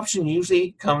this option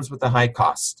usually comes with a high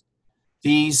cost.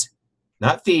 Fees,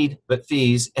 not feed, but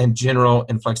fees, and general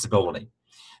inflexibility.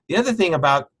 The other thing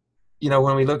about, you know,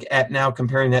 when we look at now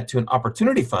comparing that to an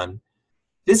opportunity fund,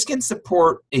 this can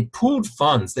support a pooled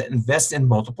funds that invest in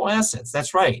multiple assets.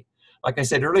 That's right. Like I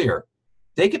said earlier,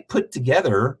 they could put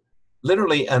together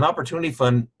literally an opportunity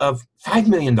fund of $5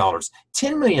 million,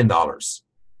 $10 million,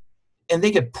 and they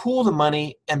could pool the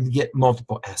money and get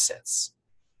multiple assets.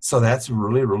 So that's a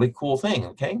really, really cool thing,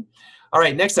 okay? All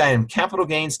right, next item, capital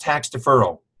gains tax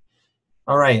deferral.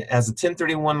 All right, as a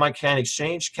 1031 like-kind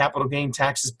exchange, capital gain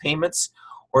taxes payments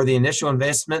or the initial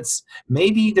investments may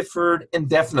be deferred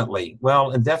indefinitely.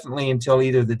 Well, indefinitely until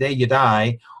either the day you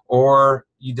die or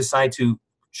you decide to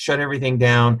shut everything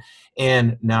down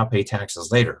and now pay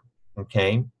taxes later,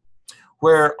 okay?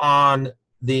 Where on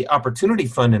the opportunity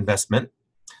fund investment,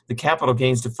 the capital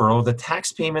gains deferral, the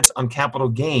tax payments on capital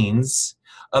gains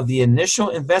of the initial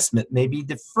investment may be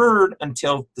deferred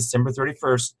until December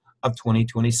 31st of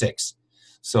 2026.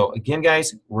 So again,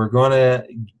 guys, we're gonna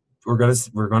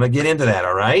get into that,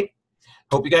 all right?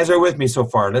 Hope you guys are with me so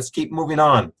far. Let's keep moving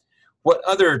on. What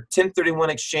other 1031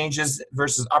 exchanges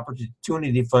versus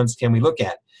opportunity funds can we look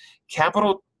at?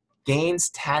 Capital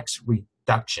gains tax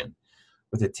reduction.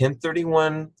 With a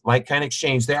 1031 like-kind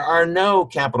exchange, there are no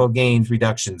capital gains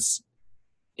reductions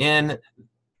in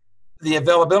the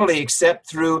availability except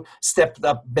through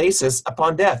stepped-up basis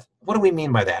upon death. What do we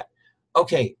mean by that?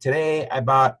 Okay, today I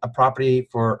bought a property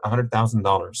for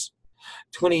 $100,000.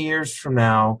 20 years from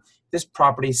now, this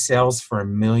property sells for $1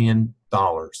 million.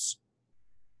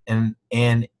 And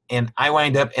I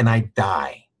wind up and I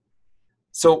die.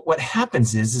 So what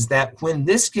happens is that when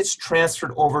this gets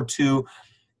transferred over to,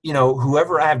 you know,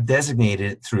 whoever I've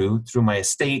designated it through my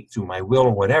estate, through my will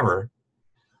or whatever,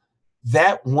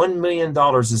 that $1 million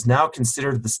is now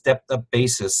considered the stepped up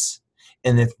basis.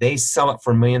 And if they sell it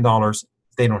for $1 million,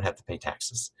 they don't have to pay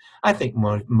taxes. I think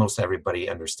most everybody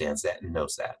understands that and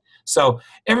knows that. So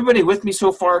everybody with me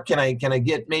so far, can I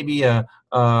get maybe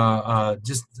just a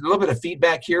little bit of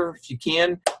feedback here? If you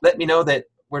can, let me know that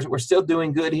we're still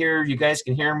doing good here. You guys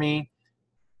can hear me.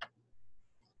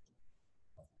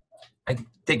 I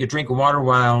take a drink of water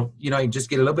while, you know, I just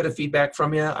get a little bit of feedback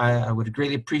from you. I would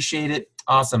greatly appreciate it.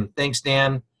 Awesome. Thanks,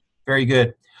 Dan. Very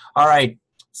good. All right.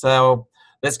 So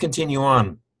let's continue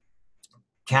on.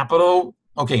 Capital.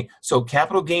 Okay. So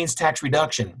capital gains tax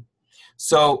reduction.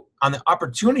 So on the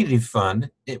opportunity fund,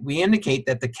 we indicate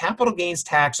that the capital gains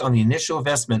tax on the initial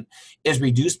investment is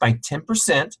reduced by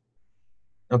 10%,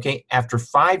 okay, after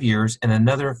 5 years and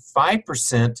another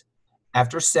 5%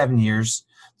 after 7 years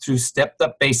through stepped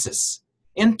up basis.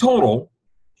 In total,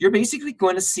 you're basically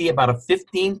going to see about a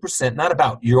 15%, not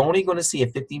about, you're only going to see a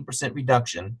 15%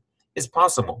 reduction is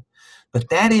possible. But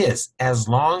that is as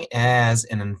long as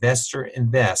an investor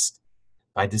invests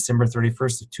by December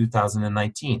 31st of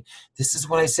 2019. This is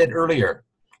what I said earlier.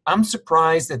 I'm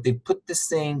surprised that they put this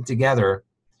thing together,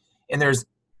 and there's,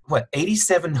 what,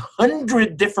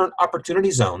 8,700 different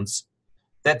opportunity zones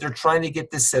that they're trying to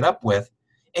get this set up with,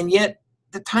 and yet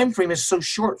the time frame is so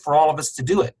short for all of us to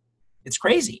do it. It's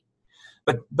crazy.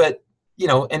 But you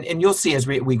know, and you'll see as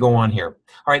we go on here.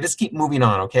 All right, let's keep moving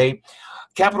on, okay?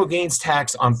 Capital gains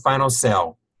tax on final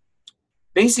sale.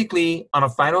 Basically, on a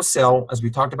final sale, as we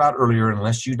talked about earlier,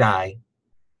 unless you die,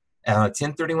 a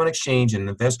 1031 exchange, an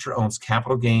investor owns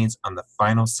capital gains on the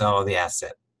final sale of the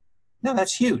asset. Now,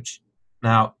 that's huge.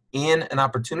 Now, in an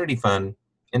opportunity fund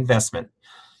investment,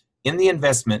 in the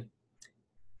investment,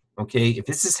 okay, if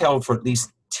this is held for at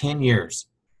least 10 years,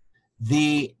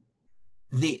 the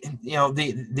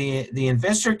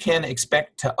investor can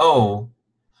expect to owe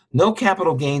no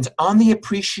capital gains on the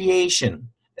appreciation.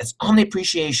 That's on the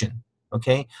appreciation,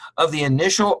 okay, of the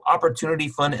initial opportunity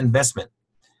fund investment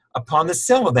upon the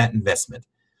sale of that investment.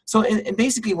 So, and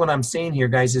basically what I'm saying here,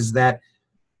 guys, is that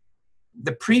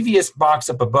the previous box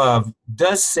up above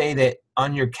does say that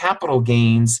on your capital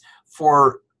gains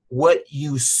for what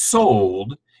you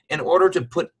sold in order to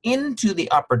put into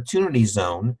the opportunity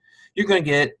zone, you're going to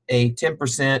get a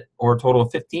 10% or a total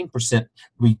of 15%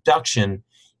 reduction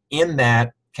in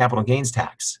that capital gains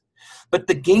tax. But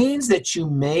the gains that you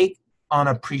make on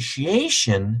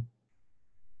appreciation,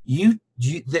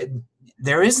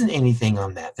 there isn't anything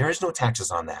on that. There is no taxes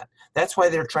on that. That's why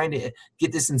they're trying to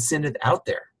get this incentive out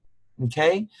there.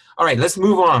 Okay? All right, let's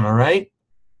move on, all right?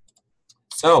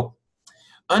 So,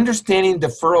 understanding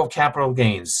deferral capital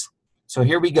gains. So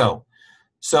here we go.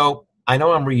 So I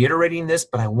know I'm reiterating this,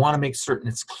 but I want to make certain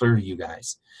it's clear to you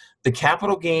guys. The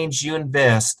capital gains you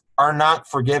invest are not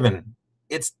forgiven.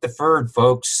 It's deferred,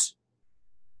 folks.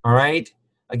 All right?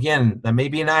 Again, that may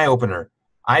be an eye-opener.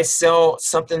 I sell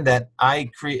something that I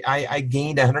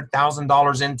gained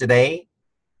 $100,000 in today.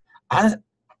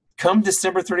 Come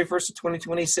December 31st of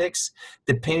 2026,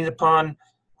 depending upon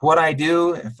what I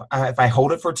do, if I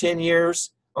hold it for 10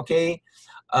 years, okay,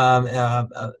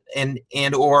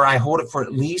 and or I hold it for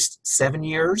at least 7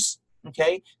 years,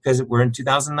 okay, because we're in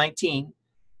 2019,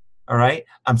 all right,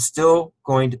 I'm still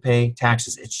going to pay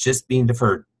taxes. It's just being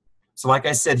deferred. So like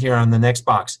I said here on the next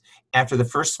box, after the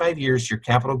first 5 years, your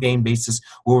capital gain basis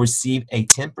will receive a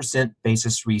 10%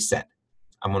 basis reset.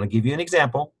 I'm going to give you an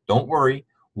example. Don't worry.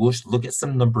 We'll look at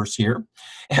some numbers here.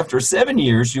 After 7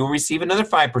 years, you'll receive another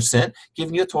 5%,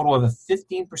 giving you a total of a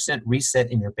 15%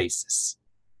 reset in your basis.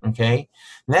 Okay?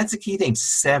 And that's the key thing,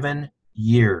 7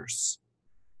 years.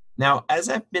 Now, as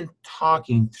I've been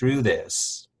talking through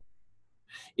this,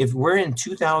 if we're in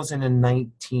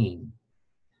 2019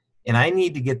 and I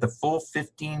need to get the full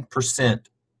 15%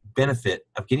 benefit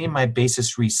of getting my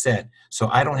basis reset so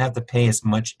I don't have to pay as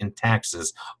much in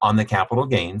taxes on the capital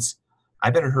gains, I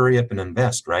better hurry up and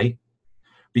invest, right?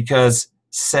 Because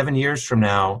 7 years from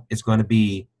now is going to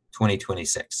be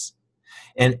 2026.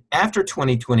 And after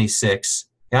 2026,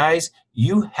 guys,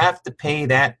 you have to pay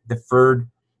that deferred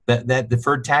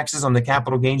taxes on the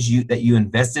capital gains that you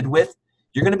invested with.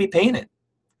 You're going to be paying it.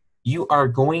 You are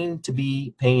going to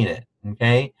be paying it,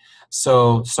 okay?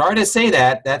 So sorry to say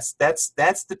that. That's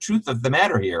the truth of the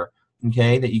matter here.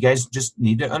 Okay, that you guys just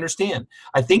need to understand.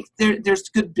 I think there's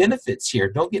good benefits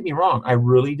here. Don't get me wrong. I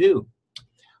really do.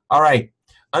 All right.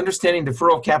 Understanding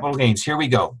deferral of capital gains. Here we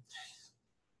go.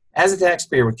 As a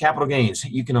taxpayer with capital gains,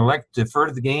 you can elect to defer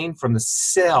the gain from the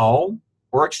sale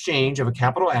or exchange of a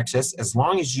capital access as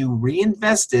long as you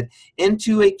reinvest it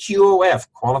into a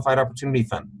QOF, Qualified Opportunity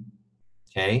Fund.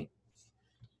 Okay.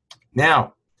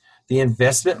 Now, the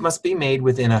investment must be made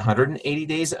within 180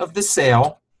 days of the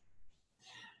sale,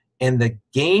 and the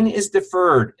gain is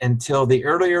deferred until the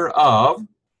earlier of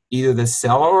either the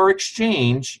sale or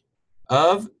exchange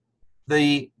of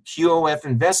the QOF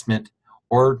investment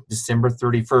or December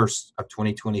 31st of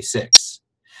 2026.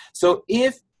 So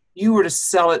if you were to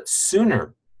sell it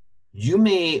sooner, you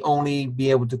may only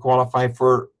be able to qualify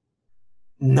for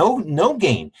no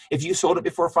gain. If you sold it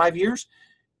before 5 years,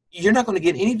 you're not going to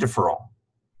get any deferral.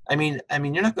 I mean,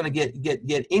 you're not going to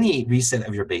get any reset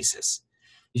of your basis.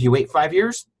 If you wait 5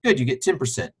 years, good, you get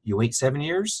 10%. You wait 7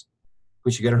 years,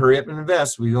 which you got to hurry up and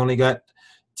invest. We've only got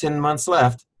 10 months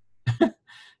left.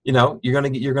 You know, you're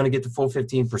going to get the full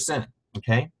 15%.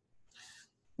 Okay.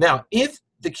 Now, if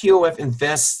the QOF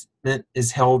investment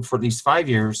is held for at least 5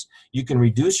 years, you can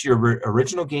reduce your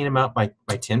original gain amount by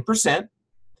 10%.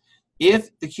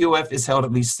 If the QOF is held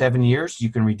at least 7 years, you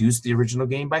can reduce the original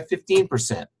gain by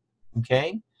 15%.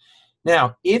 Okay.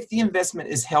 Now, if the investment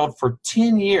is held for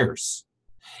 10 years,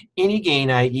 any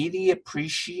gain, i.e. the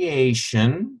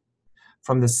appreciation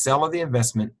from the sale of the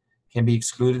investment, can be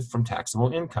excluded from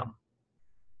taxable income.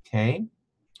 Okay?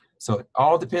 So it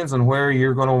all depends on where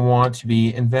you're going to want to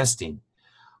be investing.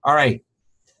 All right.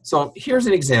 So here's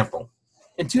an example.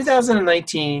 In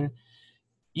 2019,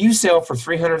 you sell for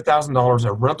 $300,000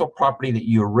 a rental property that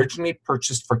you originally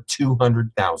purchased for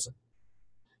 $200,000.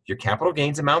 Your capital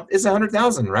gains amount is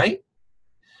 $100,000, right?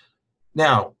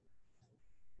 Now,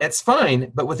 that's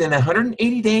fine, but within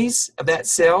 180 days of that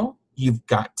sale, you've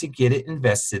got to get it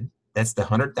invested. That's the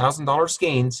 $100,000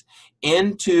 gains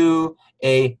into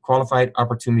a qualified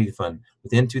opportunity fund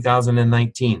within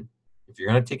 2019. If you're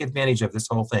going to take advantage of this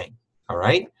whole thing, all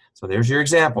right? So there's your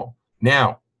example.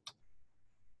 Now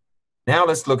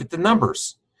let's look at the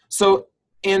numbers. So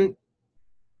in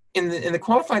the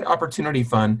qualified opportunity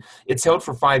fund, it's held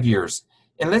for 5 years.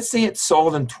 And let's say it's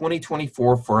sold in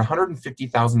 2024 for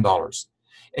 $150,000.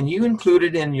 And you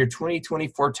included in your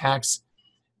 2024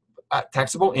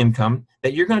 taxable income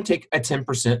that you're going to take a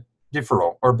 10%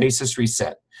 deferral or basis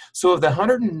reset. So of the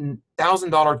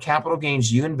 $100,000 capital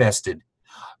gains you invested,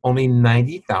 only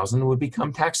 $90,000 would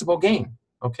become taxable gain.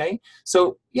 Okay,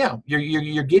 so yeah,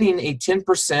 you're getting a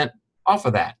 10% off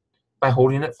of that by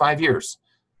holding it 5 years,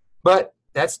 but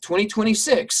that's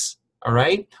 2026. All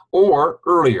right, or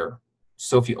earlier.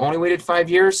 So if you only waited 5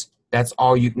 years, that's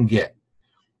all you can get.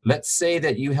 Let's say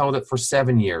that you held it for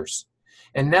 7 years.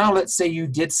 And now let's say you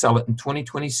did sell it in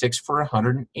 2026 for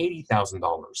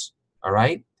 $180,000. All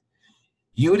right.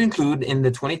 You would include in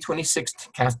the 2026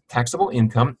 taxable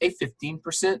income a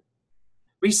 15%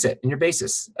 reset in your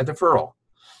basis, a deferral.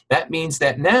 That means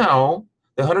that now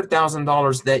the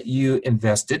 $100,000 that you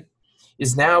invested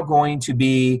is now going to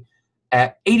be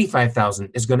at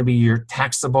 $85,000 is going to be your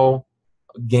taxable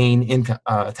gain income,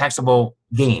 taxable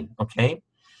gain. Okay.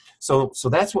 So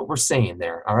that's what we're saying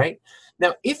there, all right?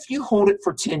 Now, if you hold it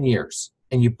for 10 years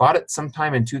and you bought it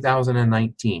sometime in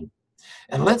 2019,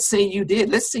 and let's say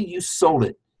you sold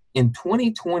it in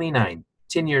 2029,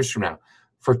 10 years from now,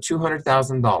 for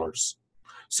 $200,000.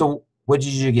 So what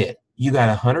did you get? You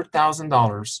got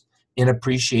 $100,000 in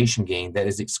appreciation gain that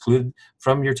is excluded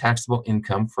from your taxable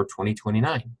income for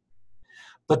 2029.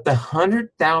 But the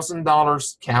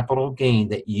 $100,000 capital gain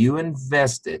that you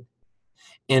invested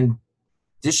in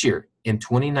this year in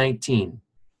 2019,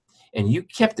 and you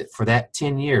kept it for that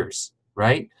 10 years,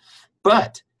 right?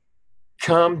 But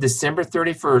come December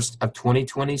 31st of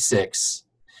 2026,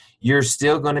 you're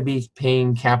still going to be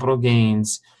paying capital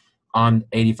gains on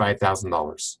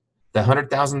 $85,000. The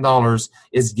 $100,000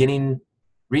 is getting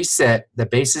reset. The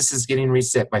basis is getting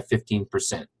reset by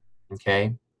 15%,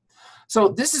 okay? So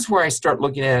this is where I start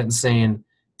looking at it and saying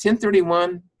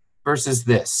 1031 versus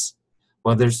this.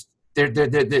 Well, there's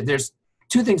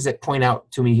two things that point out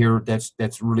to me here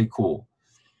that's really cool.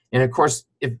 And of course,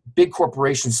 if big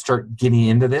corporations start getting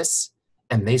into this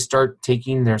and they start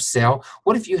taking their sale,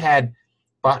 what if you had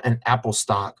bought an Apple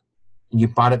stock and you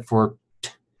bought it for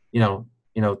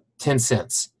 10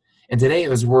 cents and today it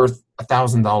was worth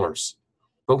 $1,000?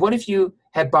 But what if you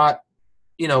had bought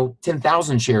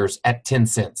 10,000 shares at 10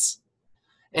 cents?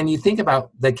 And you think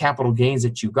about the capital gains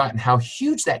that you got and how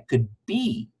huge that could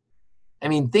be. I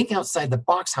mean, think outside the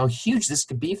box how huge this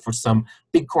could be for some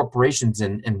big corporations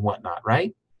and whatnot,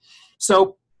 right?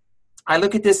 So I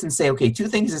look at this and say, okay, two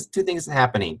things are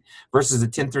happening versus a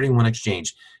 1031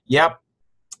 exchange. Yep,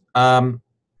 I'm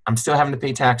still having to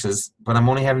pay taxes, but I'm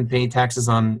only having to pay taxes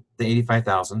on the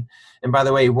 $85,000. And by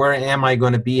the way, where am I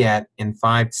going to be at in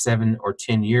 5, 7, or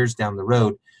 10 years down the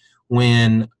road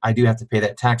when I do have to pay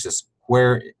that taxes?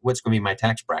 What's going to be my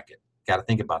tax bracket? Got to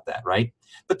think about that, right?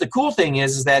 But the cool thing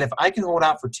is that if I can hold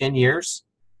out for 10 years,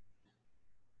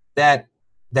 that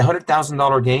the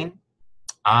 $100,000 gain,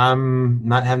 I'm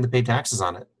not having to pay taxes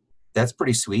on it. That's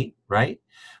pretty sweet, right?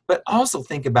 But also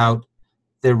think about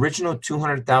the original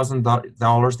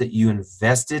 $200,000 that you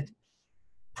invested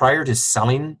prior to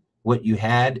selling what you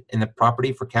had in the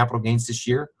property for capital gains this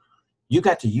year. You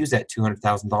got to use that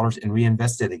 $200,000 and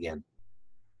reinvest it again.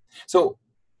 So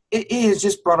it has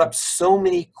just brought up so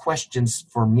many questions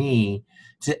for me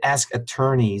to ask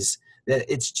attorneys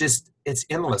that it's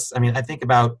endless. I mean, I think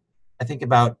about,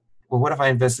 well, what if I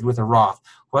invested with a Roth?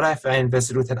 What if I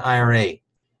invested with an IRA?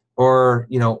 Or,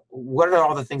 what are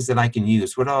all the things that I can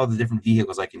use? What are all the different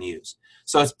vehicles I can use?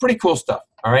 So it's pretty cool stuff.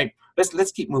 All right,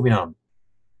 let's keep moving on.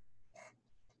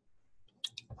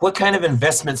 What kind of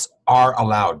investments are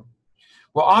allowed?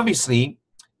 Well, obviously,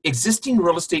 existing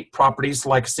real estate properties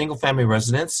like single-family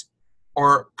residence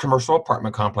or commercial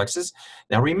apartment complexes.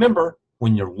 Now, remember,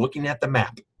 when you're looking at the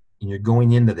map and you're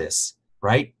going into this,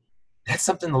 right, that's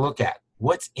something to look at.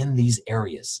 What's in these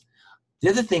areas? The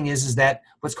other thing is that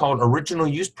what's called original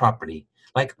use property,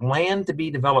 like land to be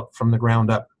developed from the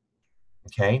ground up,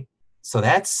 okay? So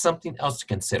that's something else to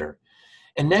consider.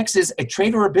 And next is a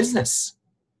trade or a business,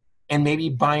 and maybe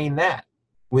buying that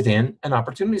within an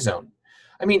opportunity zone.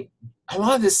 I mean, a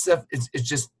lot of this stuff is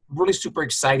just really super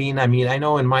exciting. I mean, I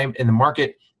know in the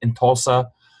market in Tulsa,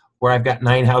 where I've got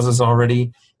 9 houses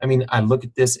already, I mean, I look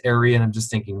at this area and I'm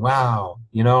just thinking, wow,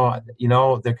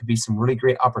 there could be some really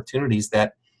great opportunities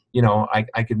that,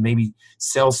 I could maybe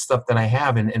sell stuff that I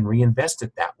have and reinvest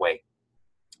it that way.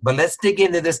 But let's dig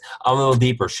into this a little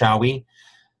deeper, shall we?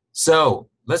 So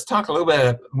let's talk a little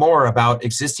bit more about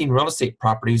existing real estate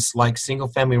properties like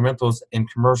single-family rentals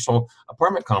and commercial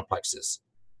apartment complexes.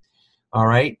 All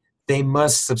right, they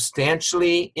must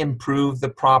substantially improve the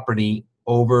property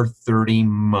over 30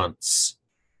 months.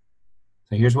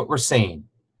 So here's what we're saying.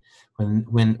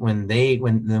 When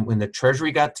the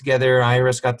Treasury got together,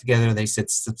 IRS got together, they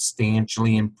said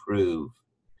substantially improve.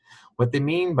 What they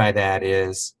mean by that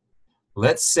is,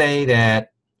 let's say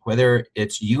that whether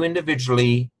it's you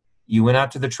individually, you went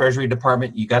out to the Treasury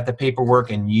Department, you got the paperwork,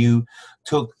 and you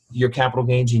took your capital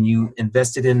gains and you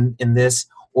invested in this,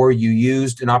 or you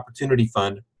used an opportunity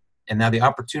fund, and now the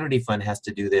opportunity fund has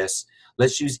to do this.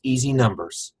 Let's use easy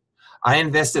numbers. I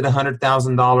invested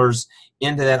 $100,000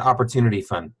 into that opportunity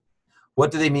fund.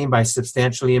 What do they mean by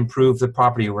substantially improve the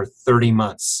property over 30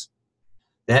 months?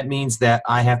 That means that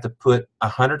I have to put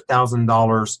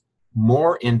 $100,000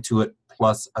 more into it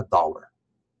plus $1.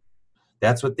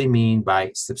 That's what they mean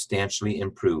by substantially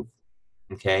improve.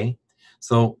 Okay?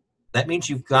 So that means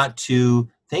you've got to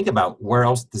think about where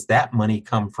else does that money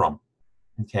come from.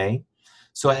 Okay?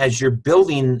 So as you're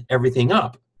building everything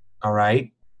up, all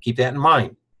right, keep that in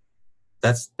mind.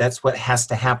 That's what has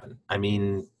to happen. I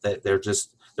mean, they're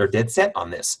dead set on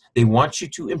this. They want you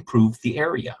to improve the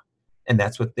area, and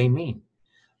that's what they mean.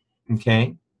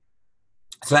 Okay?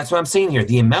 So that's what I'm saying here.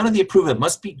 The amount of the improvement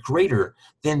must be greater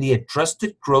than the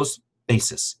adjusted gross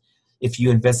basis. If you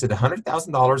invested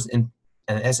 $100,000 in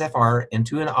an SFR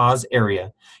into an Oz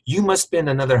area, you must spend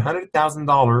another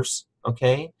 $100,000,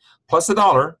 okay, plus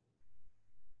 $1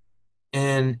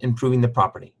 in improving the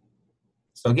property.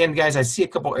 So again, guys, I see a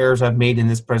couple errors I've made in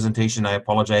this presentation. I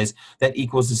apologize. That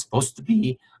equals is supposed to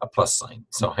be a plus sign,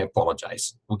 so I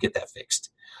apologize. We'll get that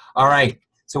fixed. All right.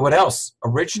 So what else?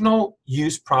 Original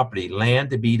use property,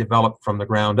 land to be developed from the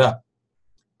ground up.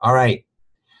 All right.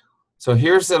 So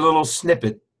here's a little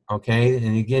snippet, okay?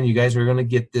 And again, you guys are going to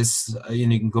get this, you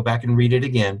can go back and read it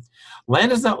again.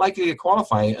 Land is not likely to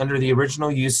qualify under the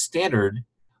original use standard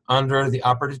under the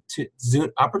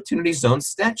opportunity zone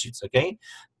statutes, okay?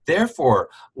 Therefore,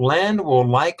 land will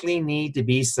likely need to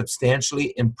be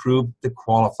substantially improved to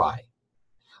qualify.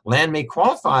 Land may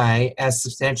qualify as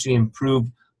substantially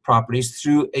improved properties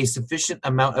through a sufficient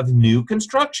amount of new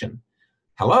construction.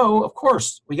 Hello, of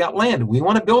course, we got land. We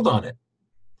want to build on it.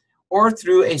 Or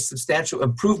through a substantial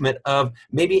improvement of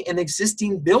maybe an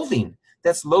existing building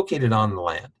that's located on the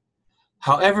land.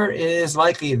 However, it is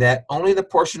likely that only the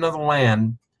portion of the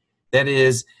land that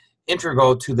is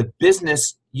integral to the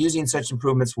business using such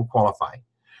improvements will qualify.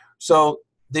 So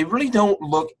they really don't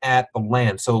look at the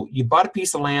land. So you bought a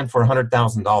piece of land for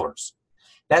 $100,000.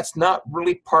 That's not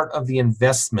really part of the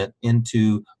investment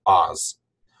into Oz.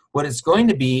 What it's going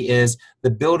to be is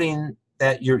the building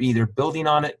that you're either building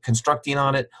on it, constructing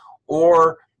on it,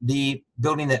 or the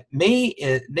building that may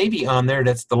be on there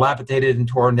that's dilapidated and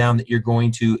torn down that you're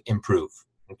going to improve,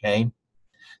 okay?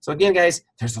 So again, guys,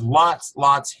 there's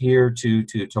lots here to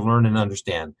learn and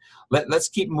understand. Let's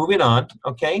keep moving on,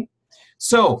 okay?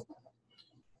 So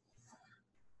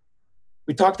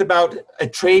we talked about a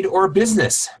trade or a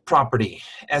business property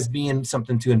as being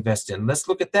something to invest in. Let's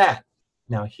look at that.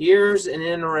 Now, here's an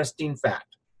interesting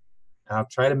fact. I'll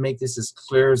try to make this as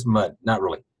clear as mud. Not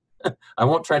really. I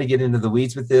won't try to get into the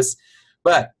weeds with this,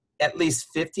 but at least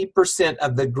 50%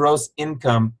 of the gross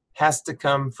income has to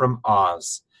come from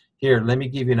Oz. Here, let me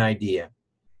give you an idea.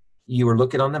 You were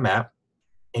looking on the map,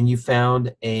 and you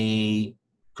found a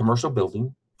commercial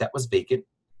building that was vacant,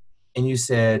 and you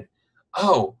said,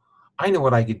 oh, I know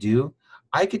what I could do.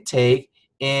 I could take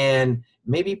and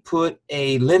maybe put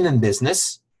a linen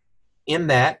business in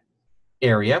that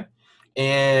area,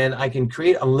 and I can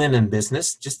create a linen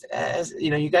business, just as,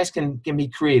 you guys can be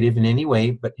creative in any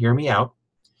way, but hear me out.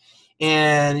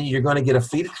 And you're going to get a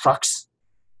fleet of trucks,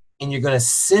 and you're going to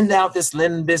send out this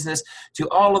linen business to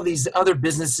all of these other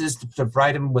businesses to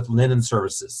provide them with linen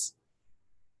services.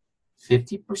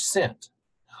 50%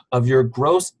 of your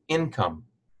gross income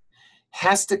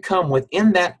has to come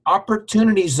within that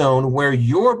opportunity zone where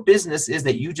your business is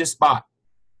that you just bought.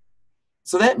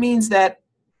 So that means that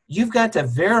you've got to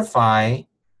verify,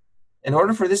 in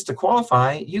order for this to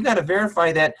qualify, you've got to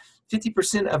verify that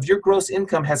 50% of your gross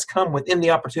income has come within the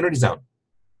opportunity zone.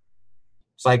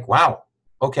 It's like, wow,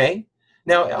 Okay.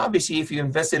 Now, obviously, if you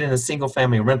invested in a single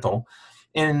family rental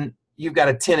and you've got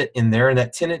a tenant in there and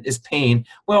that tenant is paying,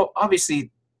 well,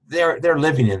 obviously they're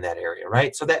living in that area,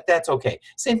 right? So that's okay.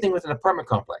 Same thing with an apartment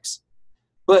complex.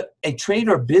 But a trade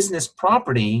or business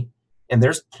property, and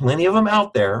there's plenty of them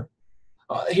out there.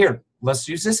 Here, let's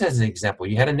use this as an example.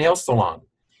 You had a nail salon.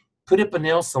 Put up a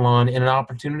nail salon in an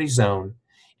opportunity zone,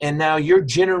 and now you're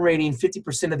generating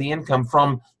 50% of the income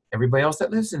from everybody else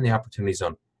that lives in the opportunity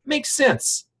zone. Makes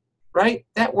sense, right?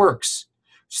 That works.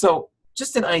 So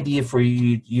just an idea for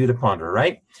you to ponder,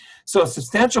 right? So a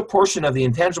substantial portion of the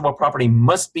intangible property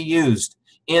must be used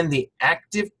in the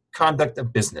active conduct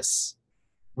of business,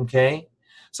 okay?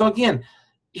 So again,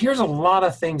 here's a lot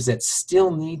of things that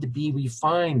still need to be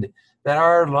refined that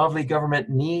our lovely government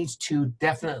needs to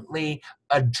definitely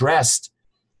address.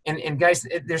 And guys,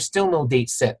 there's still no date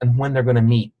set on when they're going to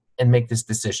meet and make this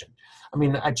decision. I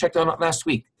mean, I checked on it last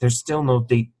week. There's still no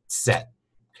date set,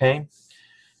 okay?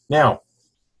 Now,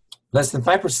 less than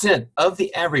 5% of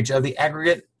the average of the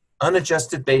aggregate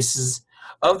unadjusted basis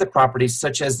of the property,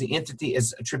 such as the entity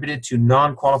is attributed to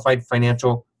non-qualified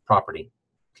financial property,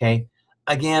 okay?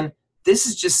 Again, this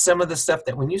is just some of the stuff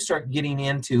that when you start getting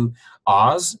into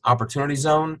Oz, Opportunity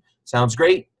Zone, sounds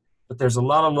great, but there's a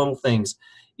lot of little things.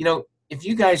 You know, if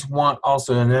you guys want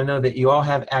also, and I know that you all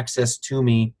have access to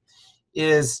me,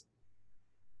 is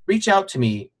reach out to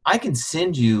me. I can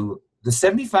send you the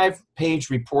 75-page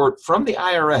report from the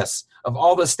IRS of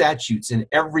all the statutes and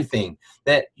everything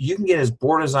that you can get as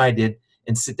bored as I did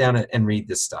and sit down and read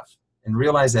this stuff and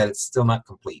realize that it's still not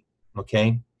complete,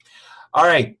 okay? All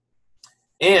right,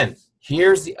 and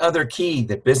here's the other key,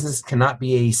 that business cannot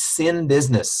be a sin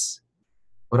business.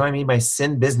 What do I mean by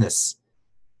sin business?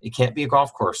 It can't be a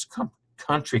golf course,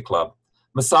 country club,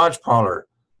 massage parlor,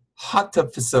 hot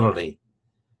tub facility,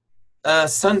 a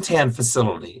suntan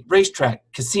facility, racetrack,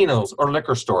 casinos, or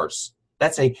liquor stores.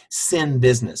 That's a sin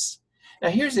business. Now,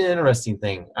 here's an interesting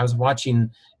thing. I was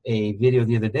watching a video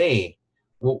the other day.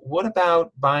 Well, what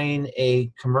about buying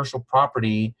a commercial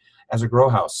property as a grow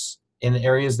house in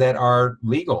areas that are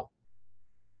legal?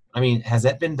 I mean, has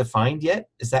that been defined yet?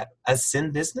 Is that a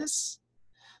sin business?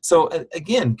 So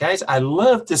again, guys, I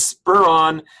love to spur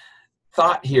on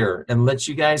thought here and let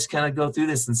you guys kind of go through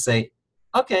this and say,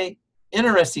 okay,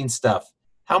 interesting stuff.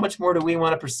 How much more do we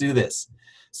want to pursue this?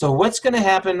 So what's going to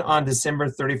happen on December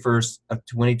 31st of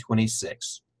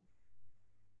 2026?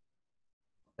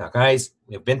 Now, guys,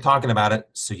 we've been talking about it,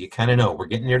 so you kind of know we're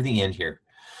getting near the end here.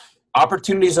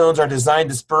 Opportunity zones are designed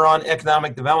to spur on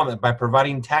economic development by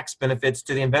providing tax benefits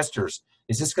to the investors.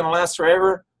 Is this going to last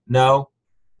forever? No,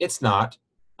 it's not,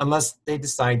 unless they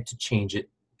decide to change it,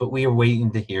 but we are waiting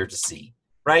to hear to see,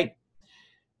 right?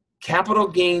 Capital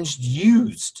gains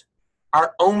used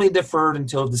are only deferred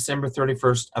until December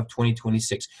 31st of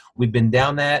 2026. We've been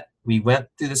down that. We went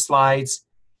through the slides.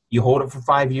 You hold it for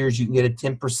 5 years, you can get a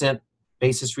 10%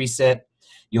 basis reset.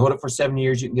 You hold it for 7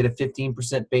 years, you can get a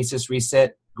 15% basis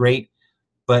reset. Great.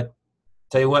 But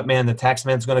tell you what, man, the tax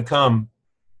man's going to come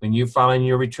when you file in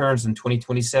your returns in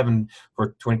 2027 for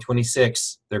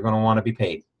 2026. They're going to want to be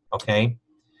paid, okay?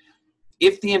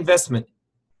 If the investment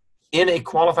in a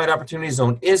qualified opportunity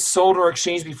zone is sold or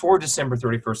exchanged before December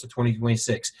 31st of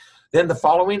 2026, then the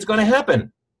following is going to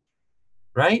happen,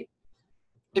 right?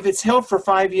 If it's held for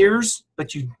 5 years,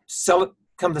 but you sell it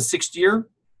come the 6th year,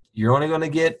 you're only going to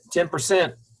get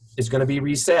 10%. It's going to be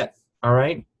reset, all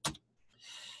right?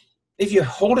 If you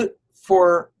hold it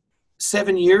for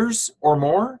 7 years or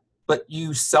more, but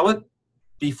you sell it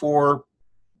before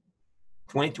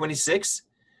 2026,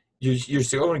 you're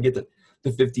still going to get the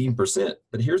 15%.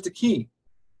 But here's the key.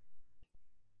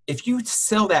 If you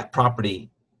sell that property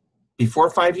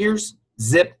before 5 years,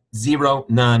 zip, zero,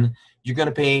 none, you're going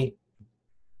to pay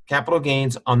capital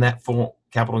gains on that full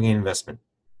capital gain investment,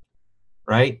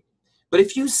 right? But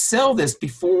if you sell this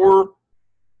before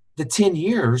the 10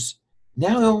 years,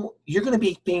 now you're going to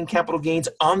be paying capital gains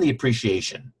on the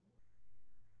appreciation.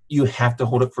 You have to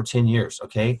hold it for 10 years,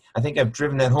 okay? I think I've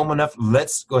driven that home enough.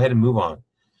 Let's go ahead and move on.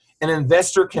 An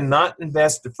investor cannot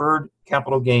invest deferred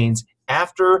capital gains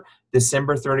after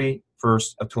December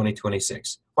 31st of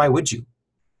 2026. Why would you?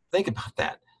 Think about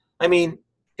that. I mean,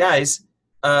 guys,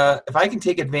 if I can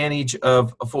take advantage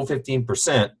of a full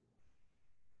 15%,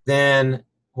 then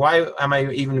why am I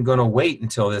even going to wait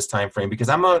until this time frame? Because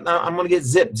I'm going to get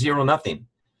zip, zero, nothing.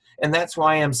 And that's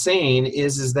why I'm saying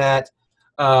is that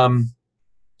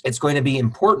it's going to be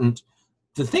important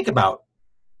to think about.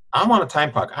 I'm on a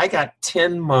time clock. I got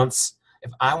 10 months.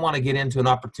 If I want to get into an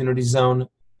opportunity zone,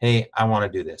 hey, I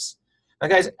want to do this. Now,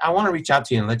 guys, I want to reach out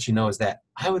to you and let you know is that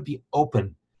I would be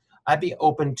open. I'd be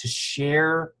open to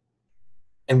share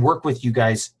and work with you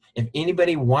guys. If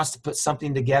anybody wants to put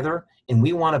something together and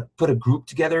we want to put a group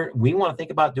together, we want to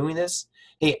think about doing this,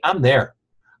 hey, I'm there.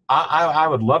 I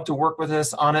would love to work with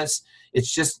us on this.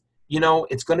 It's just, you know,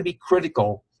 it's going to be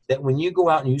critical that when you go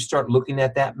out and you start looking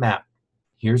at that map,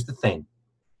 here's the thing.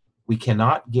 We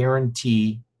cannot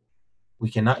guarantee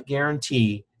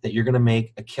that you're going to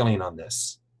make a killing on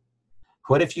this.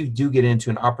 What if you do get into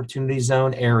an opportunity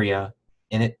zone area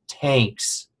and it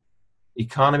tanks,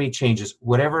 economy changes,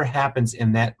 whatever happens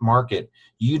in that market,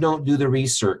 you don't do the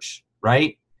research,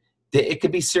 right? It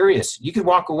could be serious. You could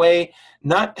walk away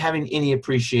not having any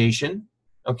appreciation,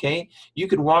 okay? You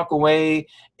could walk away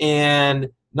and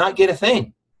not get a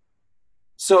thing.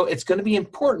 So it's going to be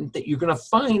important that you're going to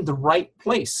find the right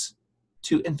place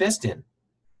to invest in,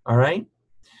 all right?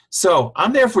 So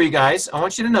I'm there for you guys. I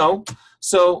want you to know.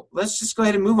 So let's just go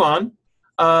ahead and move on.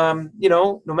 You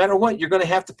know, no matter what, you're going to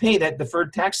have to pay that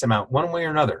deferred tax amount one way or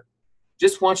another.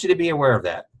 Just want you to be aware of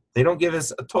that. They don't give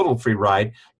us a total free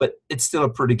ride, but it's still a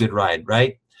pretty good ride,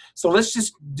 right? So let's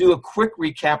just do a quick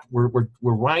recap. We're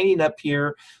winding up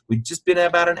here. We've just been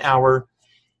about an hour.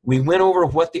 We went over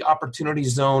what the opportunity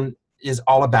zone is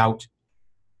all about,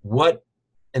 what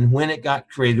and when it got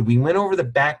created. We went over the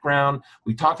background.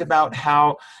 We talked about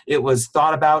how it was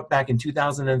thought about back in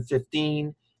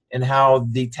 2015 and how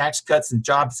the Tax Cuts and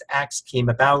Jobs Acts came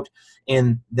about,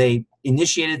 and they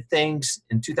initiated things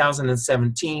in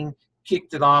 2017,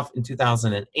 kicked it off in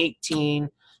 2018.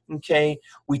 Okay,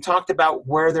 we talked about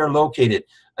where they're located.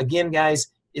 Again, guys,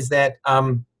 is that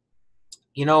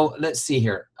you know, let's see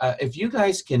here. If you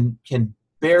guys can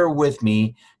bear with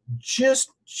me just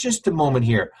a moment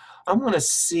here. I'm going to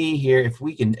see here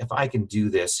if I can do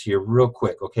this here real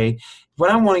quick, okay? What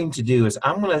I'm wanting to do is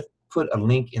I'm going to put a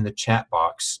link in the chat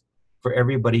box for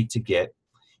everybody to get.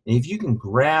 And if you can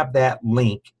grab that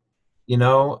link, you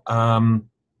know,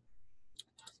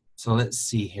 so let's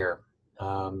see here.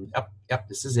 Yep,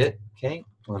 this is it, okay?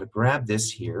 I'm going to grab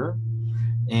this here.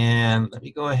 And let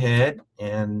me go ahead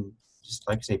and just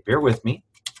like I say, bear with me,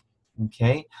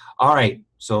 okay? All right,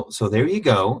 so there you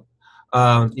go.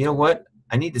 You know what?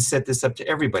 I need to set this up to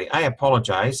everybody. I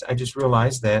apologize. I just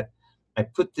realized that I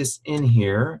put this in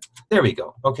here. There we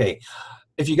go. Okay.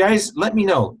 If you guys let me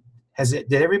know,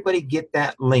 did everybody get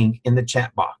that link in the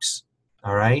chat box?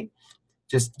 All right.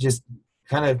 Just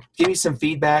kind of give me some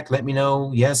feedback. Let me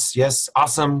know. Yes.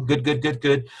 Awesome.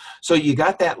 Good. So you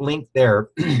got that link there.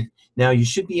 Now you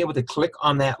should be able to click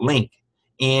on that link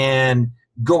and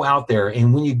go out there.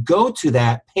 And when you go to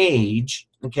that page,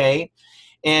 okay,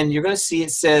 and you're going to see it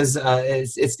says,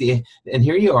 and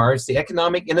here you are, it's the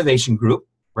Economic Innovation Group,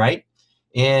 right?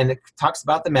 And it talks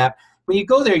about the map. When you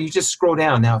go there, you just scroll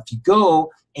down. Now, if you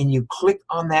go and you click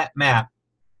on that map,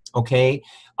 okay,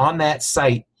 on that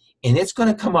site, and it's going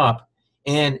to come up,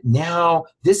 and now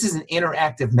this is an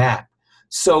interactive map.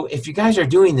 So if you guys are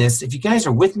doing this, if you guys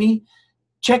are with me,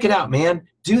 check it out, man.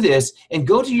 Do this and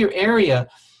go to your area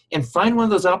and find one of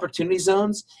those opportunity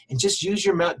zones and just use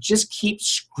your mouse. Just keep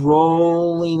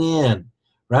scrolling in,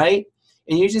 right?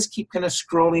 And you just keep kind of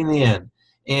scrolling in,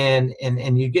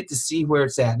 and you get to see where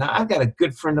it's at. Now, I've got a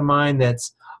good friend of mine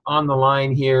that's on the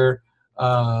line here,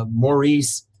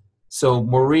 Maurice. So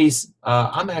Maurice,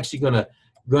 I'm actually gonna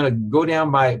go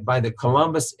down by the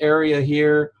Columbus area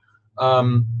here,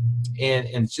 and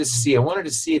just see. I wanted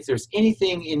to see if there's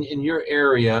anything in your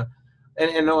area.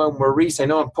 And Maurice, I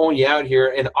know I'm pulling you out here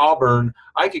in Auburn.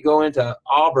 I could go into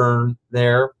Auburn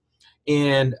there,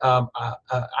 and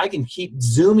I can keep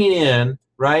zooming in,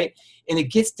 right? And it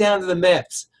gets down to the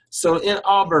MEPS. So in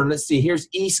Auburn, let's see, here's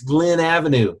East Glen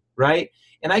Avenue, right?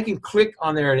 And I can click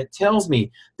on there, and it tells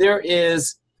me there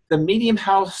is the median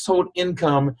household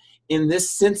income in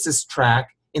this census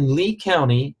tract in Lee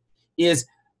County is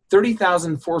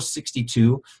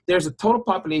 30,462. There's a total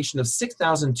population of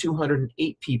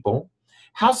 6,208 people.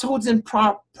 Households in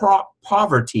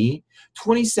poverty,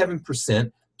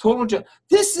 27%. Total job.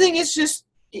 This thing is just,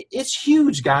 it's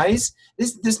huge, guys.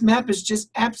 This map is just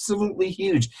absolutely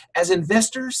huge. As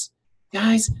investors,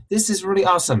 guys, this is really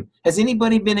awesome. Has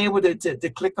anybody been able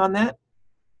to click on that?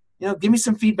 You know, give me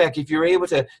some feedback if you're able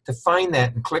to find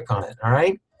that and click on it, all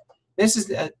right? This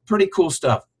is pretty cool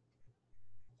stuff.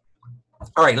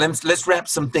 All right, let's wrap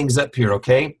some things up here,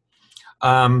 okay?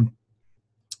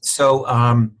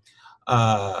 So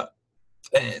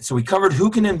we covered who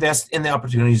can invest in the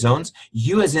opportunity zones.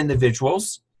 You as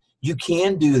individuals, you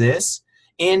can do this,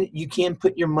 and you can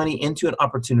put your money into an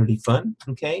opportunity fund,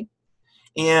 okay?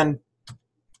 And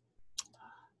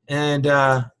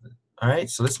all right,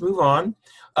 so let's move on.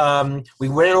 We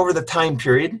went over the time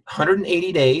period,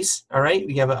 180 days, all right?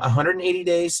 We have 180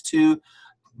 days to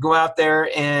go out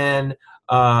there and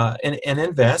and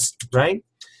invest, right?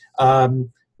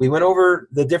 We went over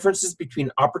the differences between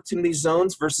opportunity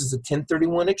zones versus a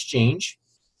 1031 exchange,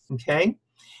 okay?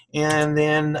 And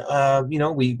then,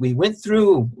 we went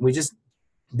through,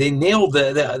 they nailed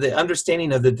the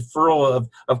understanding of the deferral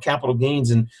of capital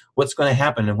gains and what's going to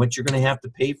happen and what you're going to have to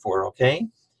pay for, okay?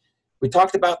 We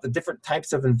talked about the different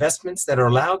types of investments that are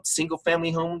allowed, single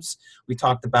family homes. We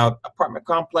talked about apartment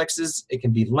complexes. It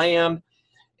can be land,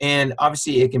 and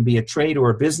obviously it can be a trade or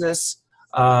a business,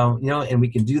 and we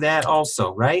can do that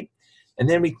also, right? And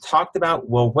then we talked about,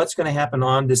 well, what's going to happen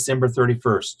on December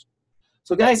 31st.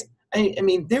 So guys, I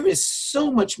mean, there is so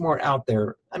much more out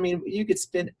there. I mean, you could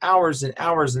spend hours and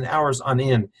hours and hours on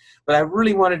end, but I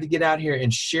really wanted to get out here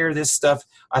and share this stuff.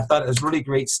 I thought it was really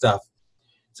great stuff.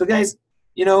 So guys,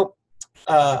 here's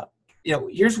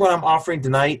what I'm offering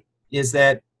tonight is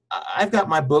that I've got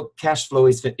my book, Cash Flow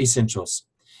Essentials,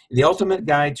 The Ultimate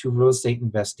Guide to Real Estate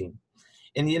Investing.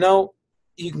 And you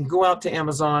can go out to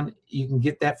Amazon. You can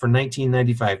get that for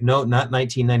 $19.95. No, not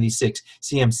 $19.96.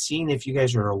 See, I'm seeing if you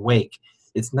guys are awake.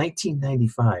 It's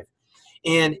 $19.95.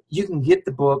 And you can get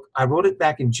the book. I wrote it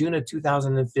back in June of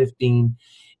 2015.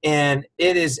 And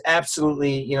it is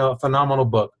absolutely, a phenomenal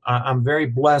book. I'm very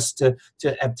blessed to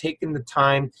have taken the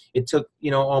time. It took,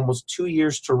 almost 2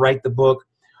 years to write the book.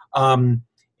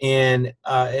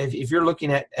 If you're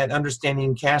looking at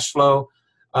understanding cash flow,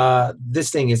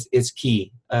 this thing is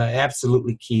key,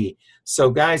 absolutely key. So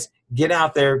guys, get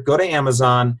out there, go to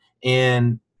Amazon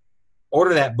and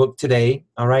order that book today.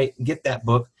 All right, get that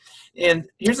book. And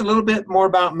here's a little bit more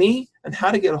about me and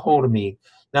how to get a hold of me.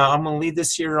 Now, I'm going to leave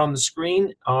this here on the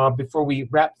screen before we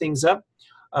wrap things up.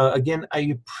 Again, I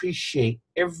appreciate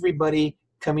everybody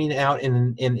coming out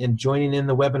and joining in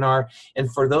the webinar. And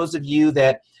for those of you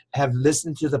that have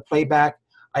listened to the playback,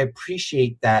 I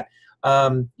appreciate that.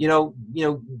 Give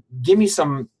me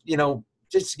some,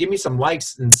 just give me some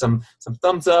likes and some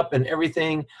thumbs up and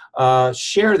everything.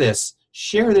 Share this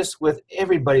with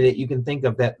everybody that you can think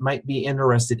of that might be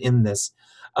interested in this.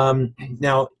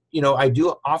 Now, I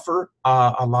do offer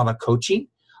a lot of coaching.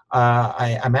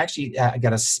 I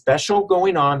got a special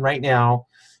going on right now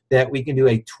that we can do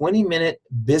a 20-minute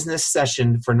business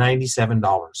session for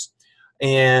 $97.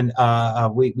 And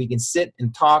we can sit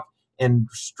and talk and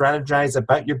strategize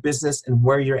about your business and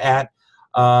where you're at.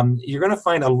 You're going to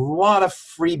find a lot of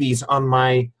freebies on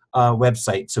my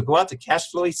website. So go out to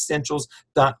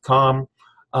cashflowessentials.com.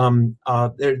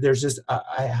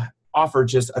 I offer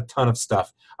just a ton of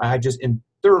stuff. I just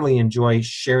thoroughly enjoy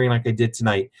sharing like I did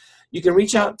tonight. You can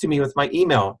reach out to me with my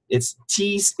email. It's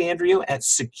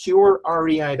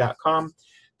tspandrio@securerei.com.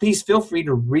 Please feel free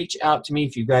to reach out to me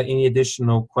if you've got any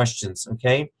additional questions,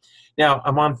 okay? Now,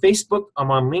 I'm on Facebook.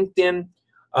 I'm on LinkedIn.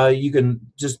 You can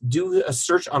just do a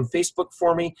search on Facebook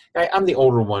for me. I'm the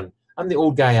older one. I'm the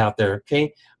old guy out there,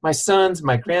 okay? My sons,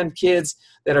 my grandkids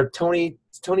that are Tony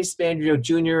Spandrio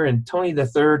Jr. and Tony the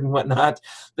Third and whatnot,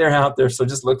 they're out there, so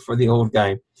just look for the old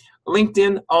guy.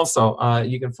 LinkedIn also,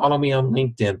 you can follow me on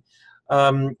LinkedIn.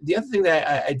 The other thing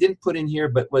that I didn't put in here,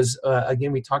 but was,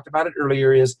 again, we talked about it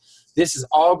earlier, is this is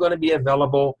all going to be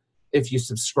available if you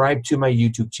subscribe to my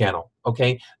YouTube channel,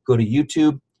 okay? Go to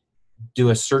YouTube, do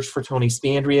a search for Tony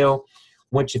Spandrio.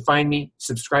 Once you find me,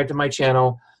 subscribe to my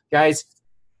channel. Guys,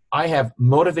 I have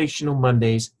Motivational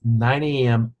Mondays, 9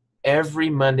 a.m. every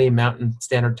Monday Mountain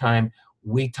Standard Time.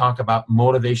 We talk about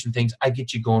motivation things. I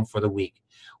get you going for the week.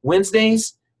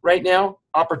 Wednesdays, right now,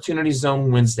 Opportunity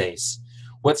Zone Wednesdays.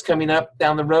 What's coming up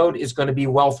down the road is going to be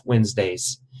Wealth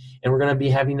Wednesdays. And we're going to be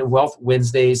having the Wealth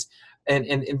Wednesdays.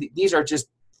 And these are just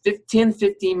 10,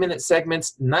 15-minute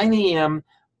segments, 9 a.m.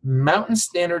 Mountain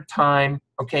Standard Time,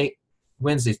 okay,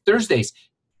 Wednesdays. Thursday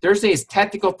is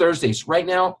Tactical Thursdays. Right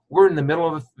now, we're in the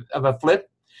middle of a flip.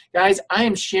 Guys, I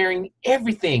am sharing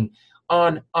everything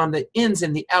on the ins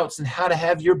and the outs and how to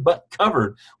have your butt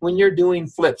covered when you're doing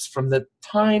flips from the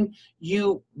time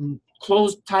you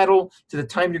close title to the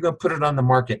time you're going to put it on the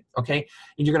market, okay?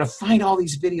 And you're going to find all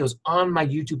these videos on my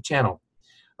YouTube channel,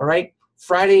 all right?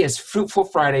 Friday is Fruitful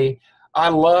Friday. I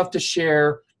love to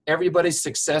share everybody's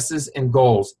successes and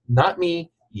goals. Not me,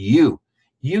 you.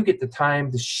 You get the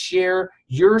time to share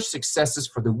your successes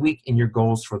for the week and your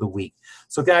goals for the week.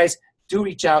 So guys, do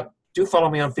reach out. Do follow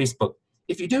me on Facebook.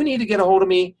 If you do need to get a hold of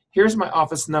me, here's my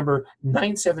office number,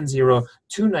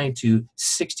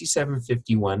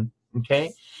 970-292-6751,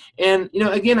 okay? And,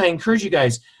 again, I encourage you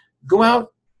guys, go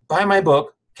out, buy my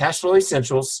book, Cash Flow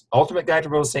Essentials, Ultimate Guide to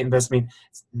Real Estate Investing.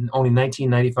 It's only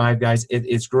 $19.95, guys.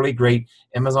 It's really great.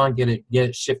 Amazon, get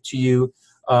it shipped to you,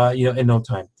 in no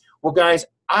time. Well, guys,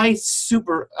 I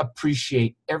super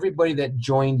appreciate everybody that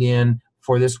joined in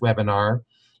for this webinar.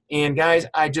 And guys,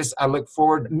 I look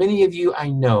forward. Many of you I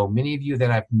know, many of you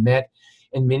that I've met,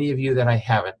 and many of you that I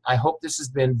haven't. I hope this has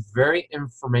been very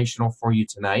informational for you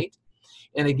tonight.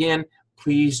 And again,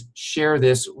 please share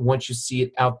this once you see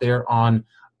it out there on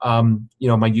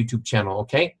my YouTube channel,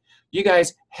 okay? You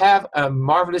guys have a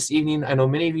marvelous evening. I know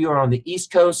many of you are on the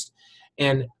East Coast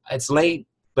and it's late,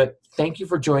 but thank you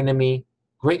for joining me.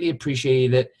 Greatly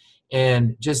appreciate it.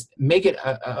 And just make it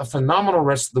a phenomenal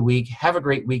rest of the week. Have a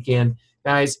great weekend.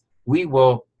 Guys, we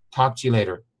will talk to you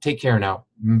later. Take care now.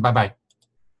 Bye-bye.